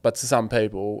 Right? But to some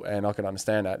people, and I can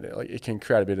understand that, like, it can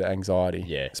create a bit of anxiety.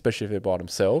 Yeah. Especially if they're by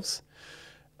themselves.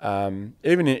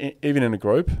 Even in a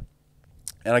group.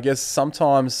 And I guess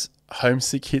sometimes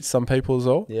homesick hits some people as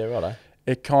well. Yeah, righto.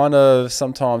 It kind of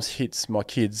sometimes hits my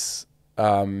kids,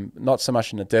 not so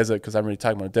much in the desert, because I haven't really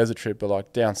taken them on a desert trip, but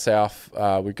like down south,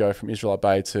 we go from Israelite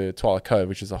Bay to Twilight Cove,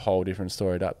 which is a whole different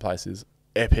story. That place is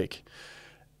epic.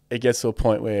 It gets to a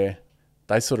point where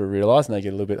they sort of realise, and they get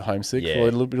a little bit homesick for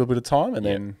a little bit of time,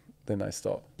 and then they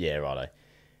stop. Yeah, righto.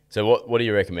 So what do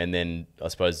you recommend then, I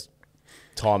suppose,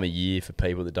 time of year for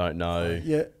people that don't know?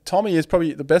 Yeah, time of year is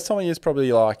probably, the best time of year is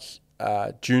probably like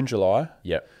June, July.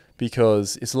 Yep.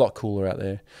 Because it's a lot cooler out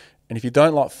there. And if you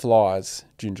don't like flies,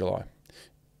 June, July.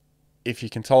 If you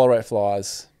can tolerate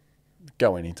flies,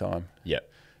 go anytime.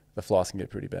 Yep. The flies can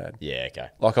get pretty bad. Yeah, okay.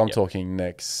 Like I'm talking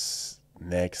next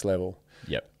level.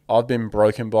 Yep. I've been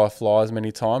broken by flies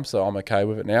many times, so I'm okay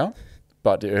with it now.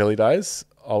 But the early days,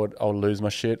 I would lose my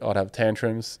shit. I'd have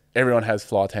tantrums. Everyone has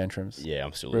fly tantrums. Yeah,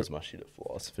 I'm still losing my shit at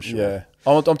flies, for sure. Yeah.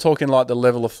 I'm talking like the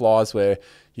level of flies where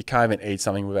you can't even eat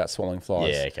something without swallowing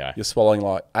flies. Yeah, okay. You're swallowing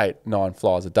like 8, 9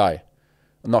 flies a day.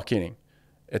 I'm not kidding.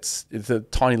 It's the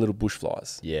tiny little bush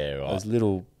flies. Yeah, right. Those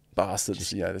little bastards,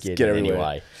 Just that get get it everywhere.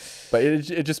 anyway. But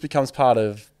it just becomes part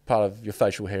of your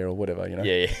facial hair or whatever, you know.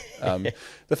 Yeah.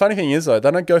 The funny thing is though, they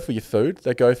don't go for your food.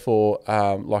 They go for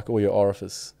like all your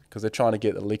orifice, because they're trying to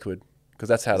get the liquid. Because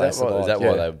that's how they survive. Is that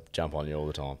why they jump on you all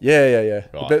the time? Yeah.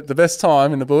 Right. The best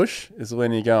time in the bush is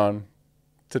when you're going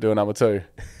to do a number 2.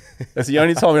 That's the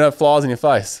only time you don't have flies in your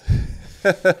face.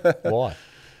 Why?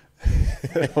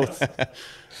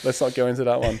 Let's not go into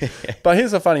that one. But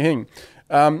here's the funny thing.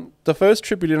 The first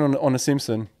trip we did on the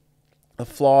Simpson, the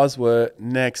flies were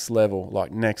next level.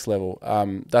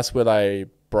 That's where they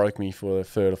broke me for the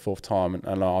 3rd or 4th time.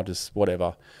 And I just,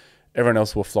 whatever. Everyone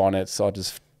else wore fly nets, so I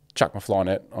just chuck my fly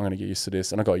net. I'm going to get used to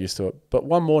this. And I got used to it. But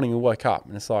one morning we woke up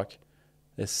and it's like,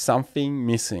 there's something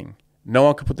missing. No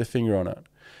one could put their finger on it.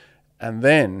 And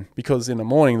then, because in the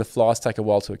morning the flies take a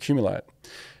while to accumulate.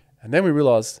 And then we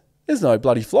realised there's no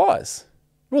bloody flies.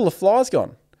 Where all the flies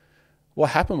gone?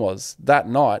 What happened was that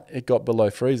night it got below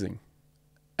freezing.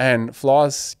 And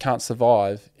flies can't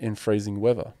survive in freezing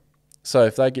weather. So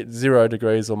if they get 0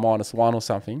 degrees or -1 or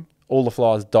something, all the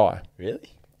flies die.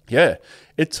 Really? Yeah.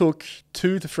 It took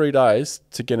 2 to 3 days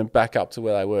to get them back up to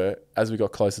where they were as we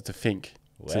got closer to Fink.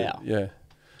 Wow. Yeah.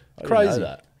 I didn't Crazy. know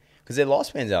that. Because their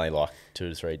lifespan's only like 2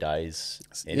 to 3 days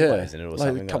anyway, isn't it? Or like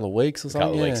something a couple of weeks or a something.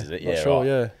 couple of weeks, is it? Yeah, Not sure,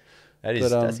 right. yeah.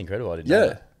 That's incredible. I didn't know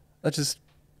that. That just,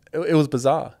 it was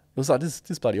bizarre. It was like, this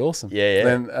is bloody awesome. Yeah.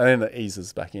 And then it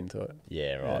eases back into it.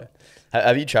 Yeah, right.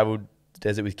 Have you travelled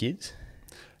desert with kids?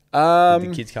 Did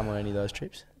the kids come on any of those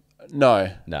trips? No.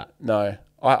 No.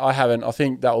 I haven't. I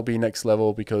think that will be next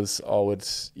level, because I would,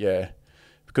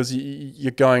 because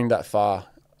you're going that far.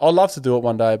 I'd love to do it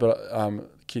one day, but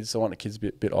kids. I want the kids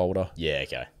a bit older. Yeah,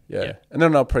 okay. Yeah. Yep. And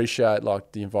then I appreciate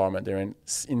like the environment they're in.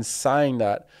 In saying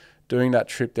that, doing that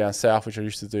trip down south, which I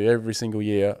used to do every single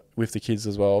year with the kids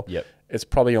as well, Yep. it's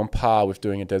probably on par with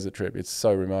doing a desert trip. It's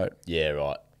so remote. Yeah,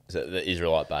 right. So the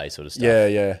Israelite Bay sort of stuff. Yeah,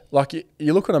 yeah. Like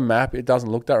you look on a map, it doesn't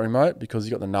look that remote because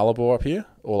you got the Nullarbor up here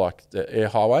or like the air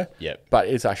highway. Yep. But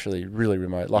it's actually really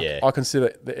remote. Like Yeah. I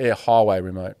consider the air highway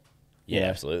remote. Yeah, you know?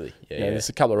 absolutely. Yeah, Yeah, yeah. there's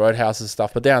a couple of roadhouses and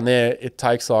stuff, but down there it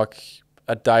takes like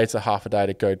a day to half a day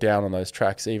to go down on those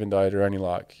tracks, even though they're only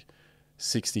like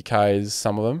 60 k's.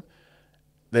 Some of them,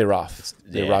 they're rough,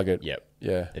 they're rugged. Yep.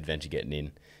 Yeah, Adventure getting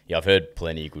in. Yeah, I've heard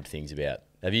plenty of good things about.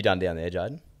 Have you done down there,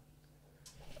 Jaden?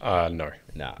 No.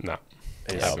 Nah. No.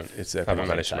 it's Haven't epic.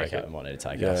 managed to make it. Might need to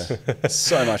take Yeah, us.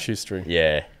 so much history.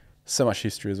 Yeah. So much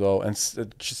history as well, and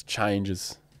it just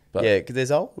changes. But Yeah, because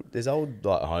there's old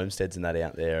like homesteads and that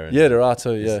out there. And yeah, there are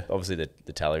too. there's Yeah, obviously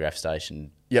the telegraph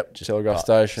station. yep. just Telegraph up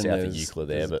Station. south of There's, Euclid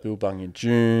there, there's but Bill Bunyan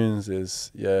Dunes.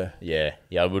 There's yeah,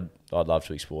 I'd love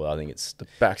to explore that. I think it's the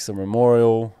Baxter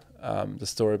Memorial. The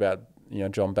story about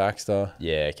John Baxter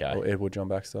yeah, okay, or Edward John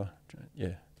Baxter.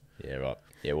 Yeah, yeah, right.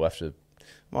 Yeah,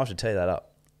 might have to tee that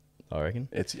up. I reckon.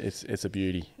 it's a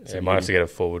beauty. It's Yeah, a might have to beauty.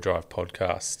 get a 4-wheel drive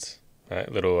podcast. Right?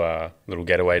 Little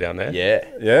getaway down there. Yeah,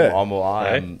 Yeah. I'm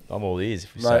all ears.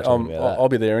 If we Mate, start talking about that. I'll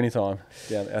be there anytime.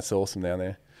 Yeah, that's awesome down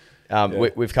there. Yeah.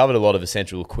 We've covered a lot of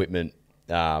essential equipment,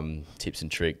 tips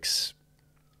and tricks.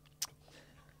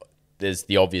 There's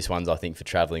the obvious ones, I think, for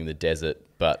traveling the desert,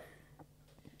 but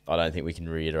I don't think we can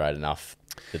reiterate enough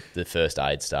the first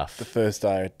aid stuff. The first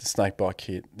aid, the snake bite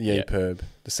kit, the Yep. EPIRB,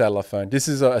 the satellite phone. This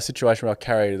is a situation where I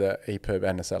carry the EPIRB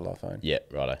and the satellite phone. Yeah,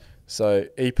 righto. So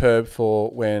EPIRB for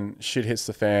when shit hits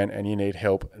the fan and you need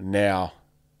help now,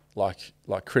 like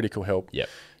critical help. Yep.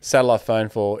 Satellite phone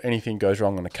for anything goes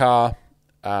wrong on the car.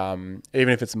 Even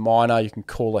if it's minor, you can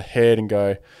call ahead and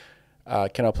go,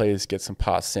 can I please get some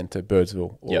parts sent to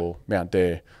Birdsville or Yep. Mount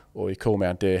Dare? Or you call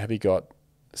Mount Dare, have you got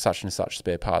such and such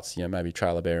spare parts, maybe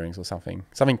trailer bearings or something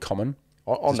common.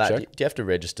 On Just that, check. do you have to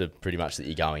register pretty much that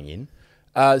you're going in?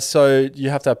 So you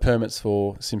have to have permits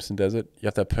for Simpson Desert. You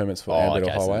have to have permits for Ambler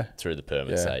so Highway. through the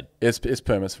permits, Yeah, they it's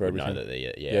permits for would everything. know that they're,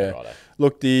 yeah, Yeah. righto.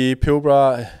 Look, the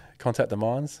Pilbara, contact the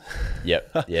mines.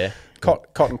 Yep, yeah,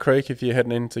 Cotton Creek, if you're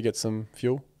heading in to get some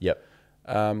fuel, yep,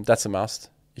 that's a must.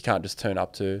 You can't just turn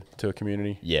up to a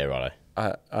community yeah, righto.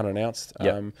 Unannounced.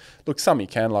 Yep. Look, some you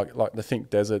can, like the Think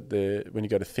Desert. When you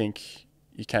go to Think,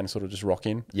 you can sort of just rock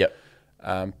in. Yep,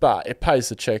 But it pays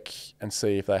to check and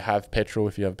see if they have petrol,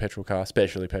 if you have a petrol car,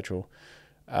 especially petrol,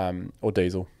 or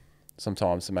diesel.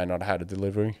 Sometimes they may not have had a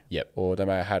delivery. Yep. Or they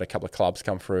may have had a couple of clubs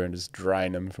come through and just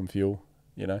drain them from fuel,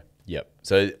 yep.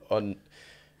 So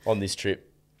on this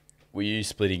trip, were you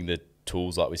splitting the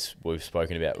tools like we've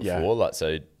spoken about before? Yeah. Like,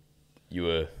 so you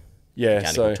were Yeah,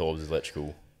 mechanical, so... Torbs,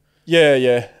 electrical.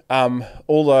 Yeah.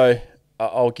 Although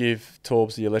I'll give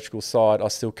Torbs the electrical side, I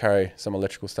still carry some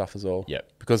electrical stuff as well.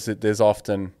 Yep. Because there's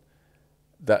often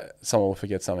that someone will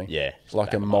forget something. Yeah. just Like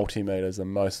back a 'em up. multimeter is the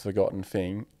most forgotten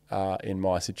thing in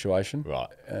my situation. Right.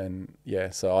 And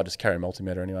yeah, so I just carry a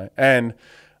multimeter anyway. And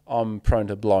I'm prone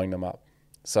to blowing them up.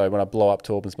 So when I blow up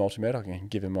Torben's multimeter, I can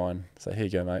give him mine. So here you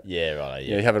go, mate. Yeah, right.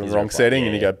 Yeah, you have it in Is the there wrong a setting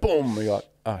and you yeah. go boom. And you're like,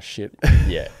 oh shit.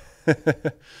 Yeah.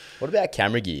 What about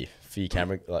camera gear for your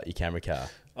camera car?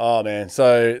 Oh man,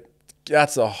 so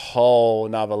that's a whole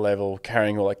nother level,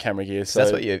 carrying all that camera gear. So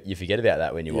That's what you forget about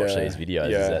that when you watch Yeah, these videos.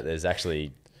 yeah. Is that there's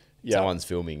actually someone's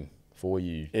filming for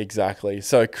you. Exactly.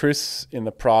 So Chris in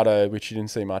the Prado, which you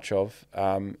didn't see much of,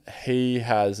 he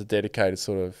has a dedicated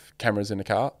sort of cameras in the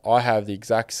car. I have the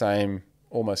exact same,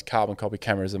 almost carbon copy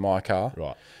cameras in my car.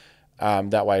 Right.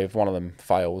 That way, if one of them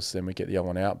fails, then we get the other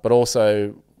one out. But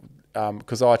also,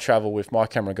 because I travel with my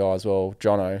camera guy as well,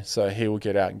 Jono, so he will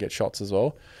get out and get shots as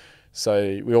well.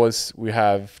 So we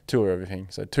have two of everything.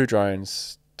 So 2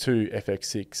 drones, 2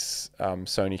 FX6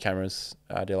 Sony cameras.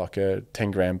 They're like a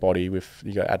 10-gram body with,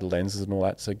 you got added lenses and all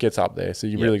that. So it gets up there. So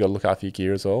you really got to look after your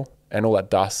gear as well. And all that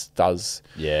dust does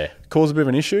cause a bit of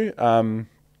an issue. And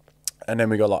then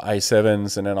we got like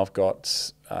A7s, and then I've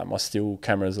got my still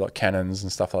cameras like Canons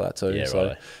and stuff like that too. Yeah, so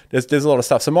right. there's a lot of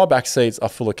stuff. So my back seats are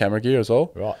full of camera gear as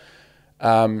well.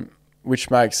 Right.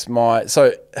 Which makes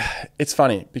so it's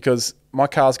funny because my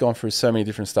car's gone through so many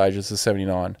different stages of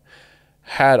 79.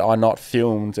 Had I not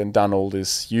filmed and done all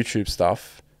this YouTube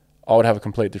stuff, I would have a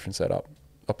complete different setup.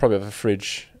 I'd probably have a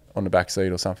fridge on the back seat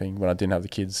or something when I didn't have the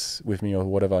kids with me or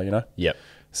whatever, Yep.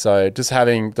 So just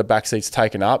having the back seats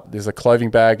taken up, there's a clothing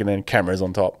bag and then cameras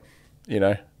on top,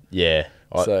 Yeah.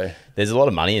 So there's a lot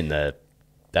of money in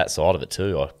that side of it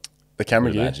too. the camera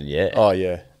would gear. imagine, yeah. Oh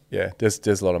yeah. Yeah.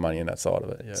 There's a lot of money in that side of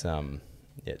it. Yeah. It's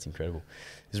it's incredible.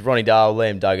 This is Ronny Dahl,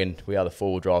 Liam Duggan. We are the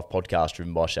 4-Wheel Drive podcast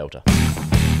driven by Shelter.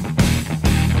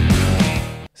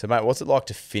 So, mate, what's it like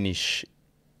to finish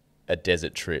a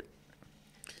desert trip?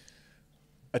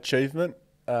 Achievement,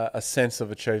 a sense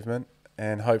of achievement,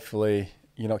 and hopefully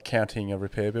you're not counting a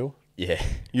repair bill. Yeah.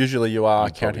 Usually you are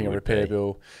You counting a probably would repair be.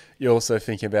 bill. You're also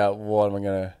thinking about what am I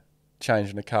going to change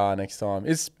in the car next time.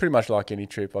 It's pretty much like any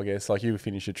trip, I guess. Like you would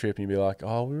finish a trip and you'd be like,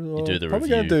 oh, we're do the probably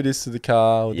going to review. do this to the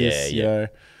car or Yeah, this, yeah. you know,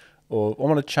 or I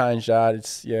want to change that.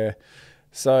 It's, yeah.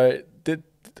 So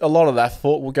a lot of that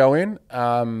thought will go in.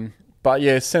 But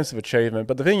yeah, sense of achievement.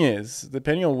 But the thing is,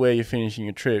 depending on where you're finishing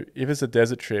your trip, if it's a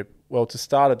desert trip, well, to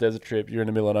start a desert trip, you're in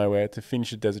the middle of nowhere. To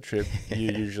finish a desert trip,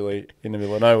 you're usually in the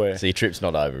middle of nowhere. So your trip's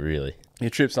not over, really. Your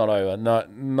trip's not over.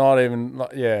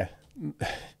 Yeah.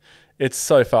 It's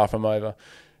so far from over.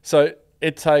 So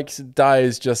it takes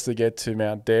days just to get to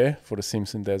Mount Dare for the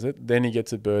Simpson Desert. Then you get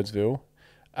to Birdsville.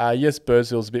 Yes,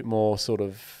 Birdsville's a bit more sort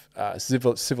of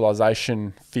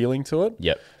civilization feeling to it.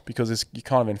 Yep. Because you're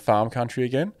kind of in farm country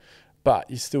again.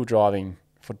 But you're still driving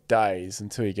for days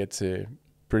until you get to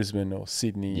Brisbane or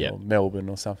Sydney Yep. or Melbourne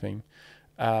or something.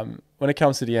 When it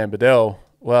comes to the Ambadell,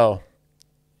 well,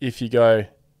 if you go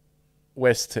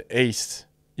west to east,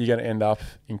 you're going to end up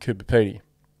in Coober Pedy.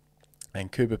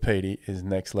 And Coober Pedy is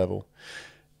next level.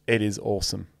 It is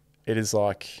awesome. It is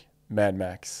like Mad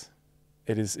Max.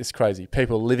 It's crazy.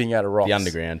 People living out of rocks. The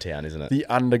underground town, isn't it? The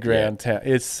underground town.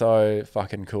 It's so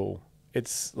fucking cool.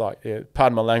 It's like,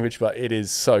 pardon my language, but it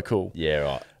is so cool.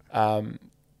 Yeah, right.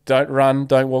 Don't run,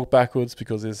 don't walk backwards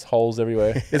because there's holes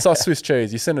everywhere. It's like Swiss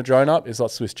cheese. You send a drone up, it's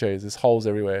like Swiss cheese. There's holes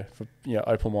everywhere for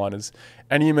opal miners,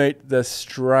 and you meet the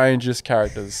strangest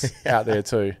characters out there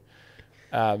too.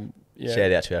 Yeah.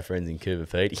 Shout out to our friends in Coober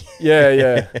Pedy.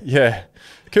 Yeah.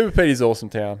 Coober Pedy is an awesome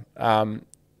town.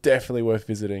 Definitely worth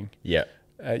visiting. Yeah.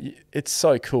 It's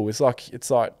so cool. It's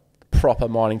like proper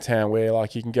mining town where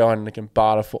like you can go in and you can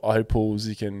barter for opals.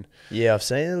 You can Yeah, I've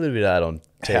seen a little bit of that on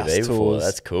house TV before. tours.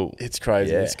 That's cool. It's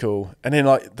crazy. Yeah. It's cool. And then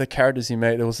like the characters you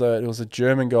meet, there was a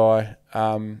German guy,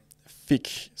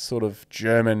 thick sort of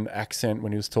German accent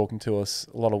when he was talking to us.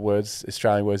 A lot of words,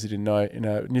 Australian words he didn't know.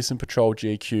 Nissan Patrol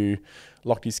GQ,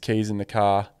 locked his keys in the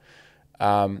car.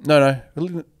 No,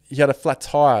 he had a flat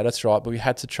tire. That's right, but we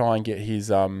had to try and get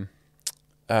his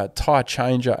tire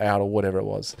changer out or whatever it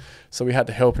was. So we had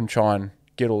to help him try and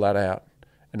get all that out.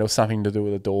 And there was something to do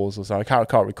with the doors or something. I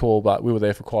can't recall, but we were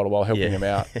there for quite a while helping him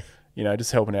out.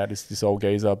 Just helping out this old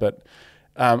geezer. But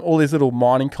all these little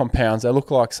mining compounds, they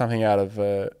look like something out of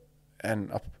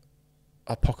an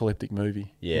apocalyptic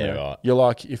movie. Yeah, right. You're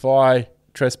like, if I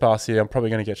trespass here, I'm probably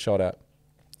going to get shot at.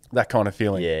 That kind of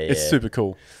feeling. Yeah, It's yeah. super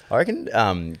cool. I reckon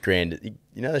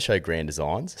the show Grand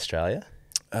Designs, Australia?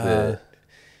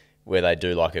 Where they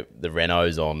do like the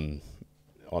renos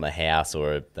on a house,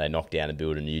 or they knock down and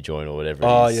build a new joint or whatever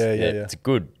it is. Yeah. It's a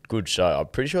good show. I'm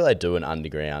pretty sure they do an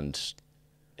underground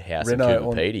house Reno in Coober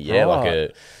on- Pedy. Yeah,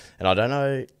 right. and I don't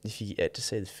know if you get to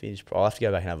see the finished. I'll have to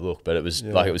go back and have a look. But it was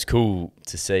it was cool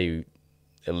to see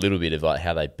a little bit of like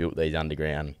how they built these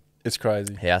underground It's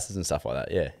crazy. houses and stuff like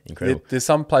that. Yeah, incredible. There's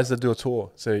some places that do a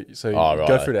tour. So you right.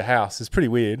 go through the house. It's pretty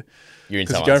weird. You're in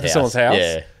Because you're going someone's for someone's house. house.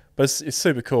 Yeah. But it's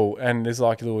super cool. And there's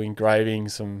like little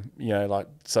engravings,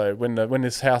 so when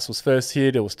this house was first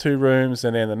here, there was 2 rooms,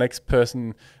 and then the next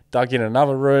person dug in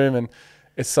another room, and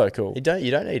it's so cool. You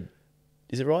don't need.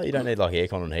 Is it right? You don't need like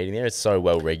aircon and heating there. It's so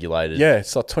well regulated. Yeah,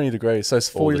 it's like 20 degrees. So it's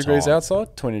 40 the degrees time.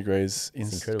 outside, 20 degrees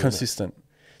incredible, consistent.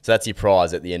 So that's your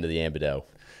prize at the end of the Ambadell.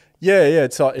 Yeah.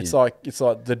 It's like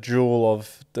the jewel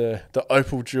of the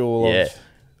opal jewel Yeah, of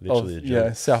literally the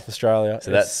jewel. South Australia.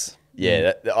 So that's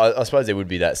I suppose there would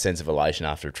be that sense of elation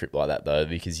after a trip like that though,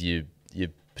 because you're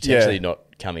potentially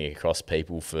not coming across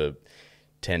people for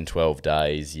 10, 12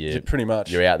 days. pretty much.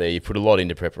 You're out there. You put a lot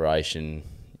into preparation.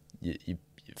 You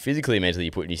physically and mentally,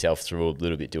 you're putting yourself through a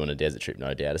little bit doing a desert trip,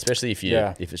 no doubt. Especially if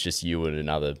it's just you and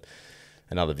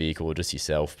another vehicle or just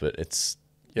yourself. But it's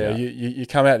you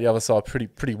come out the other side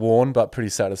pretty worn, but pretty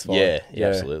satisfied. Yeah,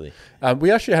 absolutely.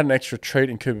 We actually had an extra treat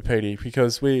in Coober Pedy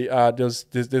because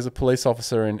there's a police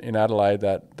officer in Adelaide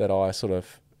that I sort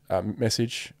of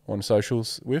message on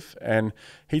socials with, and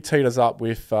he teed us up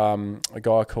with a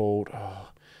guy called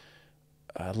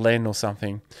Len or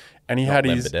something, and he had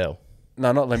his Lembedell.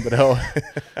 no, not Len Bedell.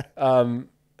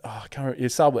 I can't remember.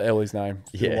 It started with L, his name,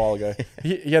 a while ago.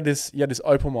 He had this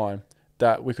opal mine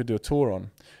that we could do a tour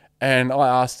on. And I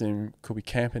asked him, could we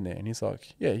camp in there? And he's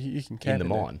like, yeah, you can camp In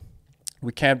the there. mine.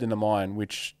 We camped in the mine,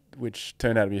 which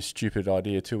turned out to be a stupid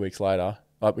idea 2 weeks later.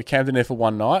 Like, we camped in there for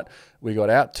one night. We got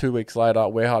out 2 weeks later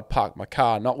where I'd parked my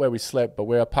car, not where we slept, but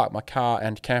where I parked my car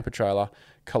and camper trailer,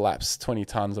 collapse 20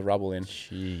 tons of rubble in.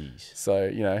 Jeez. So,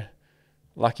 you know,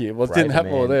 lucky it didn't Braver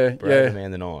happen all man- there. braver Yeah.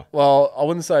 man than I. Well, I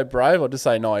wouldn't say brave. I'd just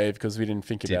say naive because we didn't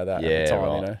think about that at the time,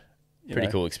 right. you know. Pretty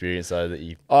cool experience though that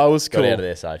you Oh, it was got cool. out of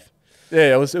there safe.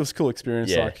 Yeah, it was a cool experience.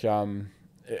 Yeah.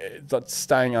 Like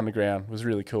staying underground was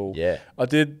really cool. Yeah. I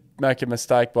did make a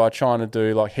mistake by trying to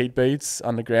do like heat beads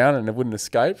underground and it wouldn't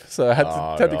escape. So I had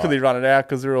to quickly run it out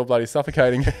because we were all bloody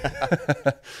suffocating.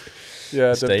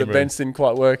 Yeah, the vents didn't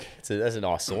quite work. That's a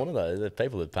nice sauna though. The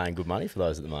people are paying good money for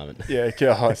those at the moment. Yeah,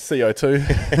 CO2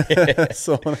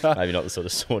 sauna. Maybe not the sort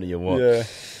of sauna you want. Yeah.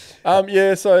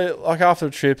 Yeah, so like after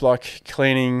the trip, like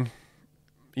cleaning,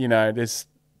 you know, it's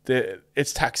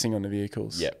taxing on the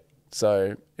vehicles. Yep.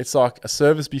 So it's like a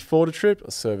service before the trip,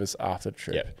 a service after the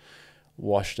trip. Yep.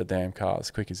 Wash the damn car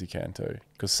as quick as you can too,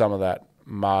 because some of that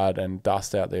mud and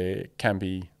dust out there can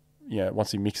be, you know,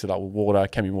 once you mix it up with water,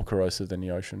 can be more corrosive than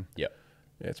the ocean. Yep.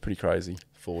 Yeah, it's pretty crazy.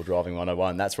 Forward Driving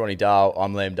 101. That's Ronny Dahl.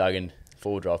 I'm Liam Duggan.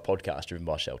 Forward Drive podcast driven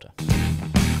by Shelter.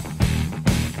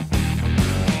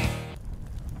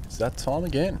 It's that time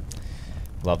again.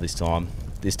 Love this time.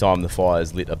 This time the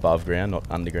fire's lit above ground, not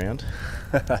underground.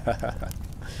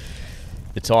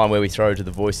 The time where we throw to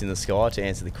the voice in the sky to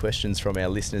answer the questions from our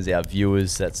listeners, our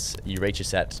viewers. That's you reach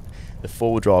us at the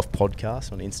Forward Drive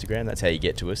podcast on Instagram. That's how you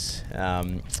get to us.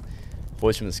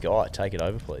 Voice from the sky. Take it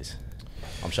over, please.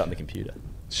 I'm shutting the computer.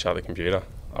 Shut the computer.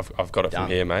 I've got it Done.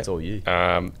 from here, mate. It's all you.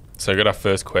 So we got our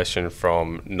first question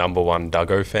from number one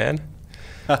Duggo fan.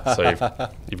 So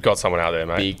you've got someone out there,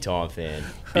 mate. Big time fan.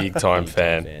 Big time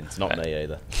fan. It's not me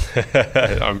either.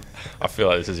 I feel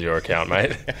like this is your account,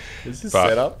 mate. Is this But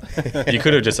set up? You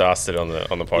could have just asked it on the I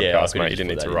podcast, could've mate. You just didn't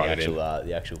need put to that write it in.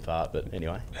 the actual part, but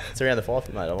anyway, it's around the fire,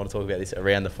 mate. I want to talk about this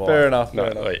around the fire. Fair enough. No,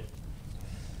 Fair enough. wait,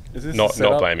 Is this not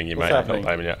set up? blaming you, What's mate. happening?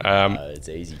 Not blaming you. It's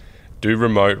easy. Do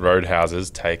remote road houses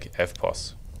take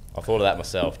FPOS? I thought of that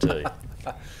myself too.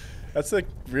 That's a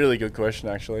really good question,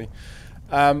 actually.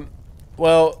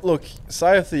 Well, look,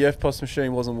 say if the FPOS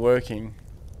machine wasn't working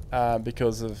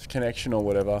because of connection or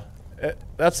whatever,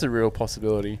 that's a real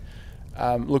possibility.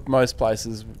 Look, most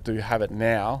places do have it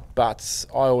now, but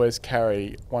I always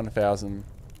carry 1,000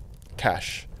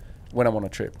 cash when I'm on a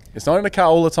trip. It's not in the car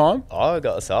all the time.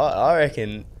 I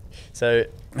reckon. So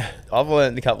I've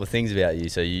learned a couple of things about you.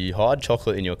 So you hide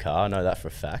chocolate in your car. I know that for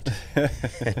a fact.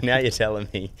 And now you're telling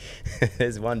me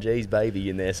there's 1G's baby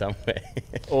in there somewhere.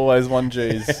 Always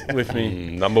 1G's with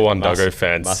me. Number one Duggo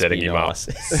fan must setting be him nice.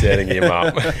 up. Setting him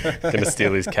up. Gonna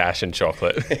steal his cash and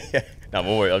chocolate. No, I'm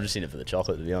worried. I'm just in it for the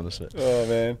chocolate, to be honest. But Oh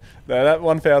man, no, that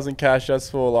 1,000 cash, that's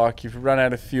for like if we run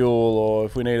out of fuel or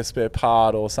if we need a spare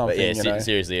part or something. yeah, you know.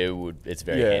 seriously, it's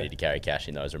very Yeah. handy to carry cash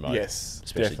in those remote, Yes,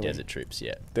 especially definitely. desert trips.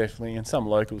 Yeah. Definitely, and some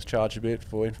locals charge a bit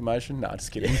for information. No,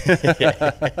 just kidding.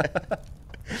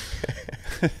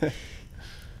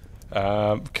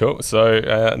 Cool.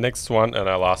 So next one and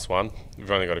our last one. We've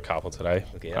only got a couple today.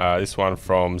 Okay. This one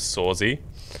from Sawsey.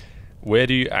 Where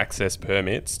do you access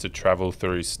permits to travel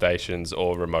through stations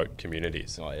or remote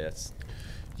communities? Oh yeah, it's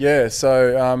Yeah,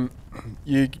 so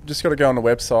you just got to go on the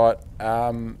website,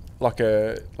 like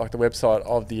the website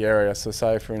of the area. So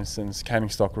say, for instance,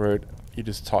 Canningstock route, you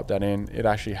just type that in. It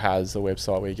actually has a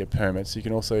website where you get permits. You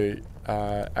can also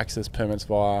access permits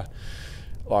via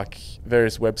like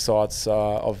various websites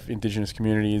of Indigenous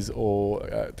communities or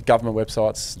the government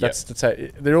websites. That's how,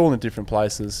 they're all in different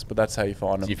places, but that's how you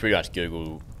find so them. you pretty much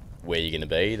Google where you're going to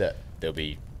be. That there'll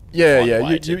be Yeah, find a yeah, way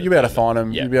you'll to be the able to find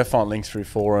them. Yeah. You'll be able to find links through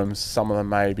forums. Some of them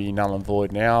may be null and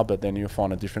void now, but then you'll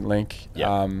find a different link.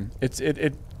 Yeah.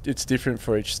 It's different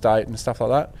for each state and stuff like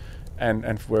that,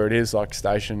 and for where it is, like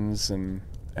stations and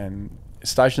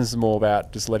stations is more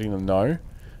about just letting them know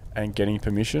and getting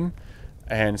permission,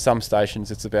 and some stations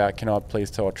it's about, can I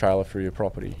please tow a trailer through your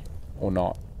property or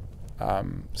not.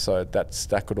 So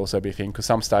that could also be a thing, because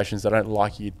some stations, they don't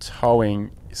like you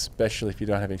towing, especially if you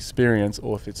don't have experience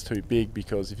or if it's too big,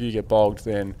 because if you get bogged,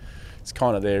 then it's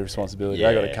kind of their responsibility.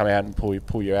 They got to Yeah. come out and pull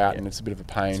you out, Yeah. and it's a bit of a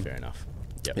That's pain. fair enough.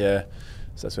 Yep. Yeah,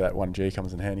 so that's where that 1G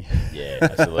comes in handy. Yeah,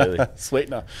 absolutely.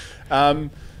 Sweetener.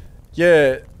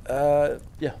 Yeah.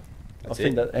 I That's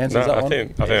think it. that answers that I one.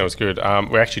 think that was good.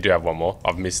 We actually do have one more.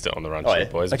 I've missed it on the run Oh, sheet, yeah.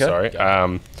 boys. Okay. I'm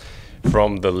sorry.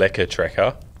 From the Lecker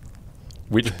Trekker.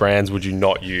 Which brands would you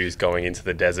not use going into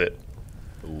the desert?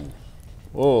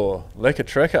 Oh, Lecker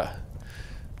Trekker.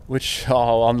 Which,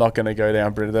 I'm not going to go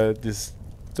down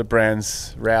the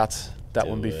brand's route. That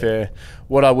wouldn't be it. fair.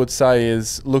 What I would say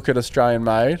is look at Australian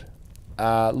made,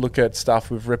 look at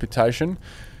stuff with reputation.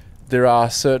 There are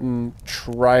certain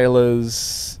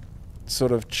trailers,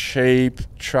 sort of cheap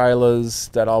trailers,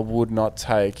 that I would not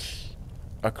take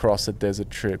across a desert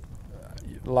trip.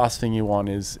 the last thing you want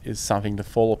is something to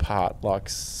fall apart. Like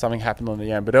something happened on the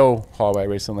Yambadell Highway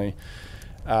recently.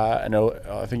 I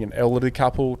think an elderly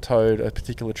couple towed a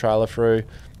particular trailer through.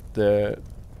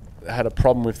 Had a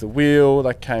problem with the wheel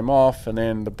that came off, and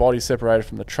then the body separated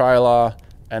from the trailer,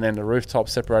 and then the rooftop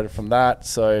separated from that.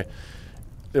 So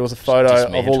there was a photo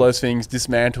of all those things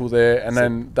dismantled there, and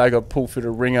then they got pulled through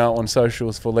the ringer on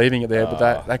socials for leaving it there,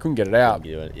 but they couldn't get it out.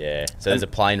 Yeah. So there's a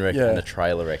plane wreck and a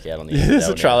trailer wreck out on the there's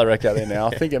a trailer wreck out there now.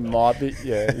 I think it might be.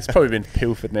 Yeah, it's probably been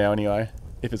pilfered now anyway,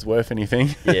 if it's worth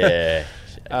anything. Yeah.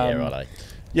 Righto.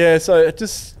 Yeah, so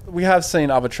we have seen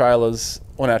other trailers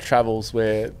on our travels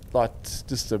where like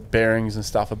just the bearings and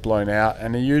stuff are blown out,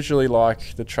 and they're usually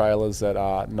like the trailers that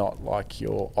are not like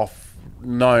your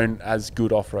known as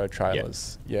good off-road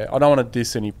trailers. Yeah, I don't want to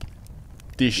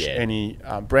dish any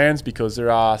brands, because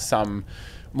there are some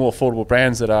more affordable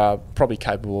brands that are probably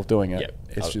capable of doing it.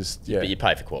 It's but you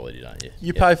pay for quality, don't you?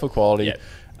 You pay for quality.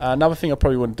 Another thing I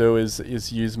probably wouldn't do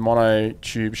is use mono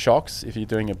tube shocks if you're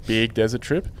doing a big desert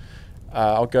trip.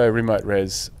 I'll go remote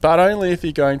res, but only if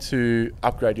you're going to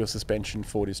upgrade your suspension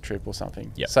for this trip or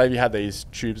something. Say if you had these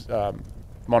tubes,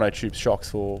 mono tube shocks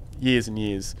for years and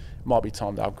years, it might be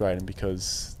time to upgrade them,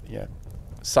 because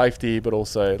safety, but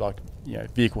also like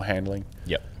vehicle handling.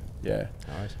 Yeah. All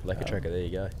right. Lekker Trekker, there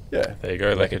you go. Yeah. There you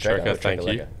go, Lekker Trekker. Thank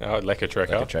you. Lekker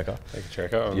Trekker. Lekker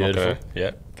Trekker. Beautiful.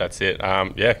 That's it.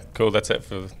 Cool. That's it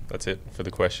for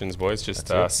the questions, boys. Just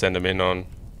send them in on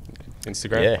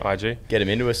Instagram, IG. Get them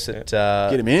into us at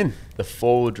get them in the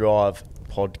Forward Drive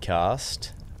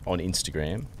Podcast on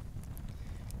Instagram.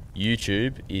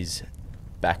 YouTube is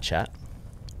BackChat.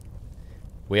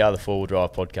 We are the Forward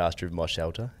Drive Podcast, driven by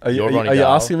Shelter. Are you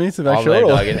asking me to make sure?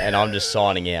 Duggan, and I'm just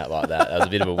signing out like that. That was a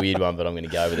bit of a weird one, but I'm going to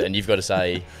go with it. And you've got to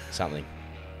say something.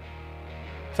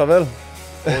 Farvel.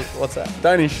 What's that?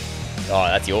 Danish. Oh,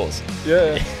 that's yours.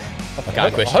 Yeah. I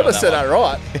can't question. I hope I said that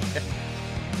right.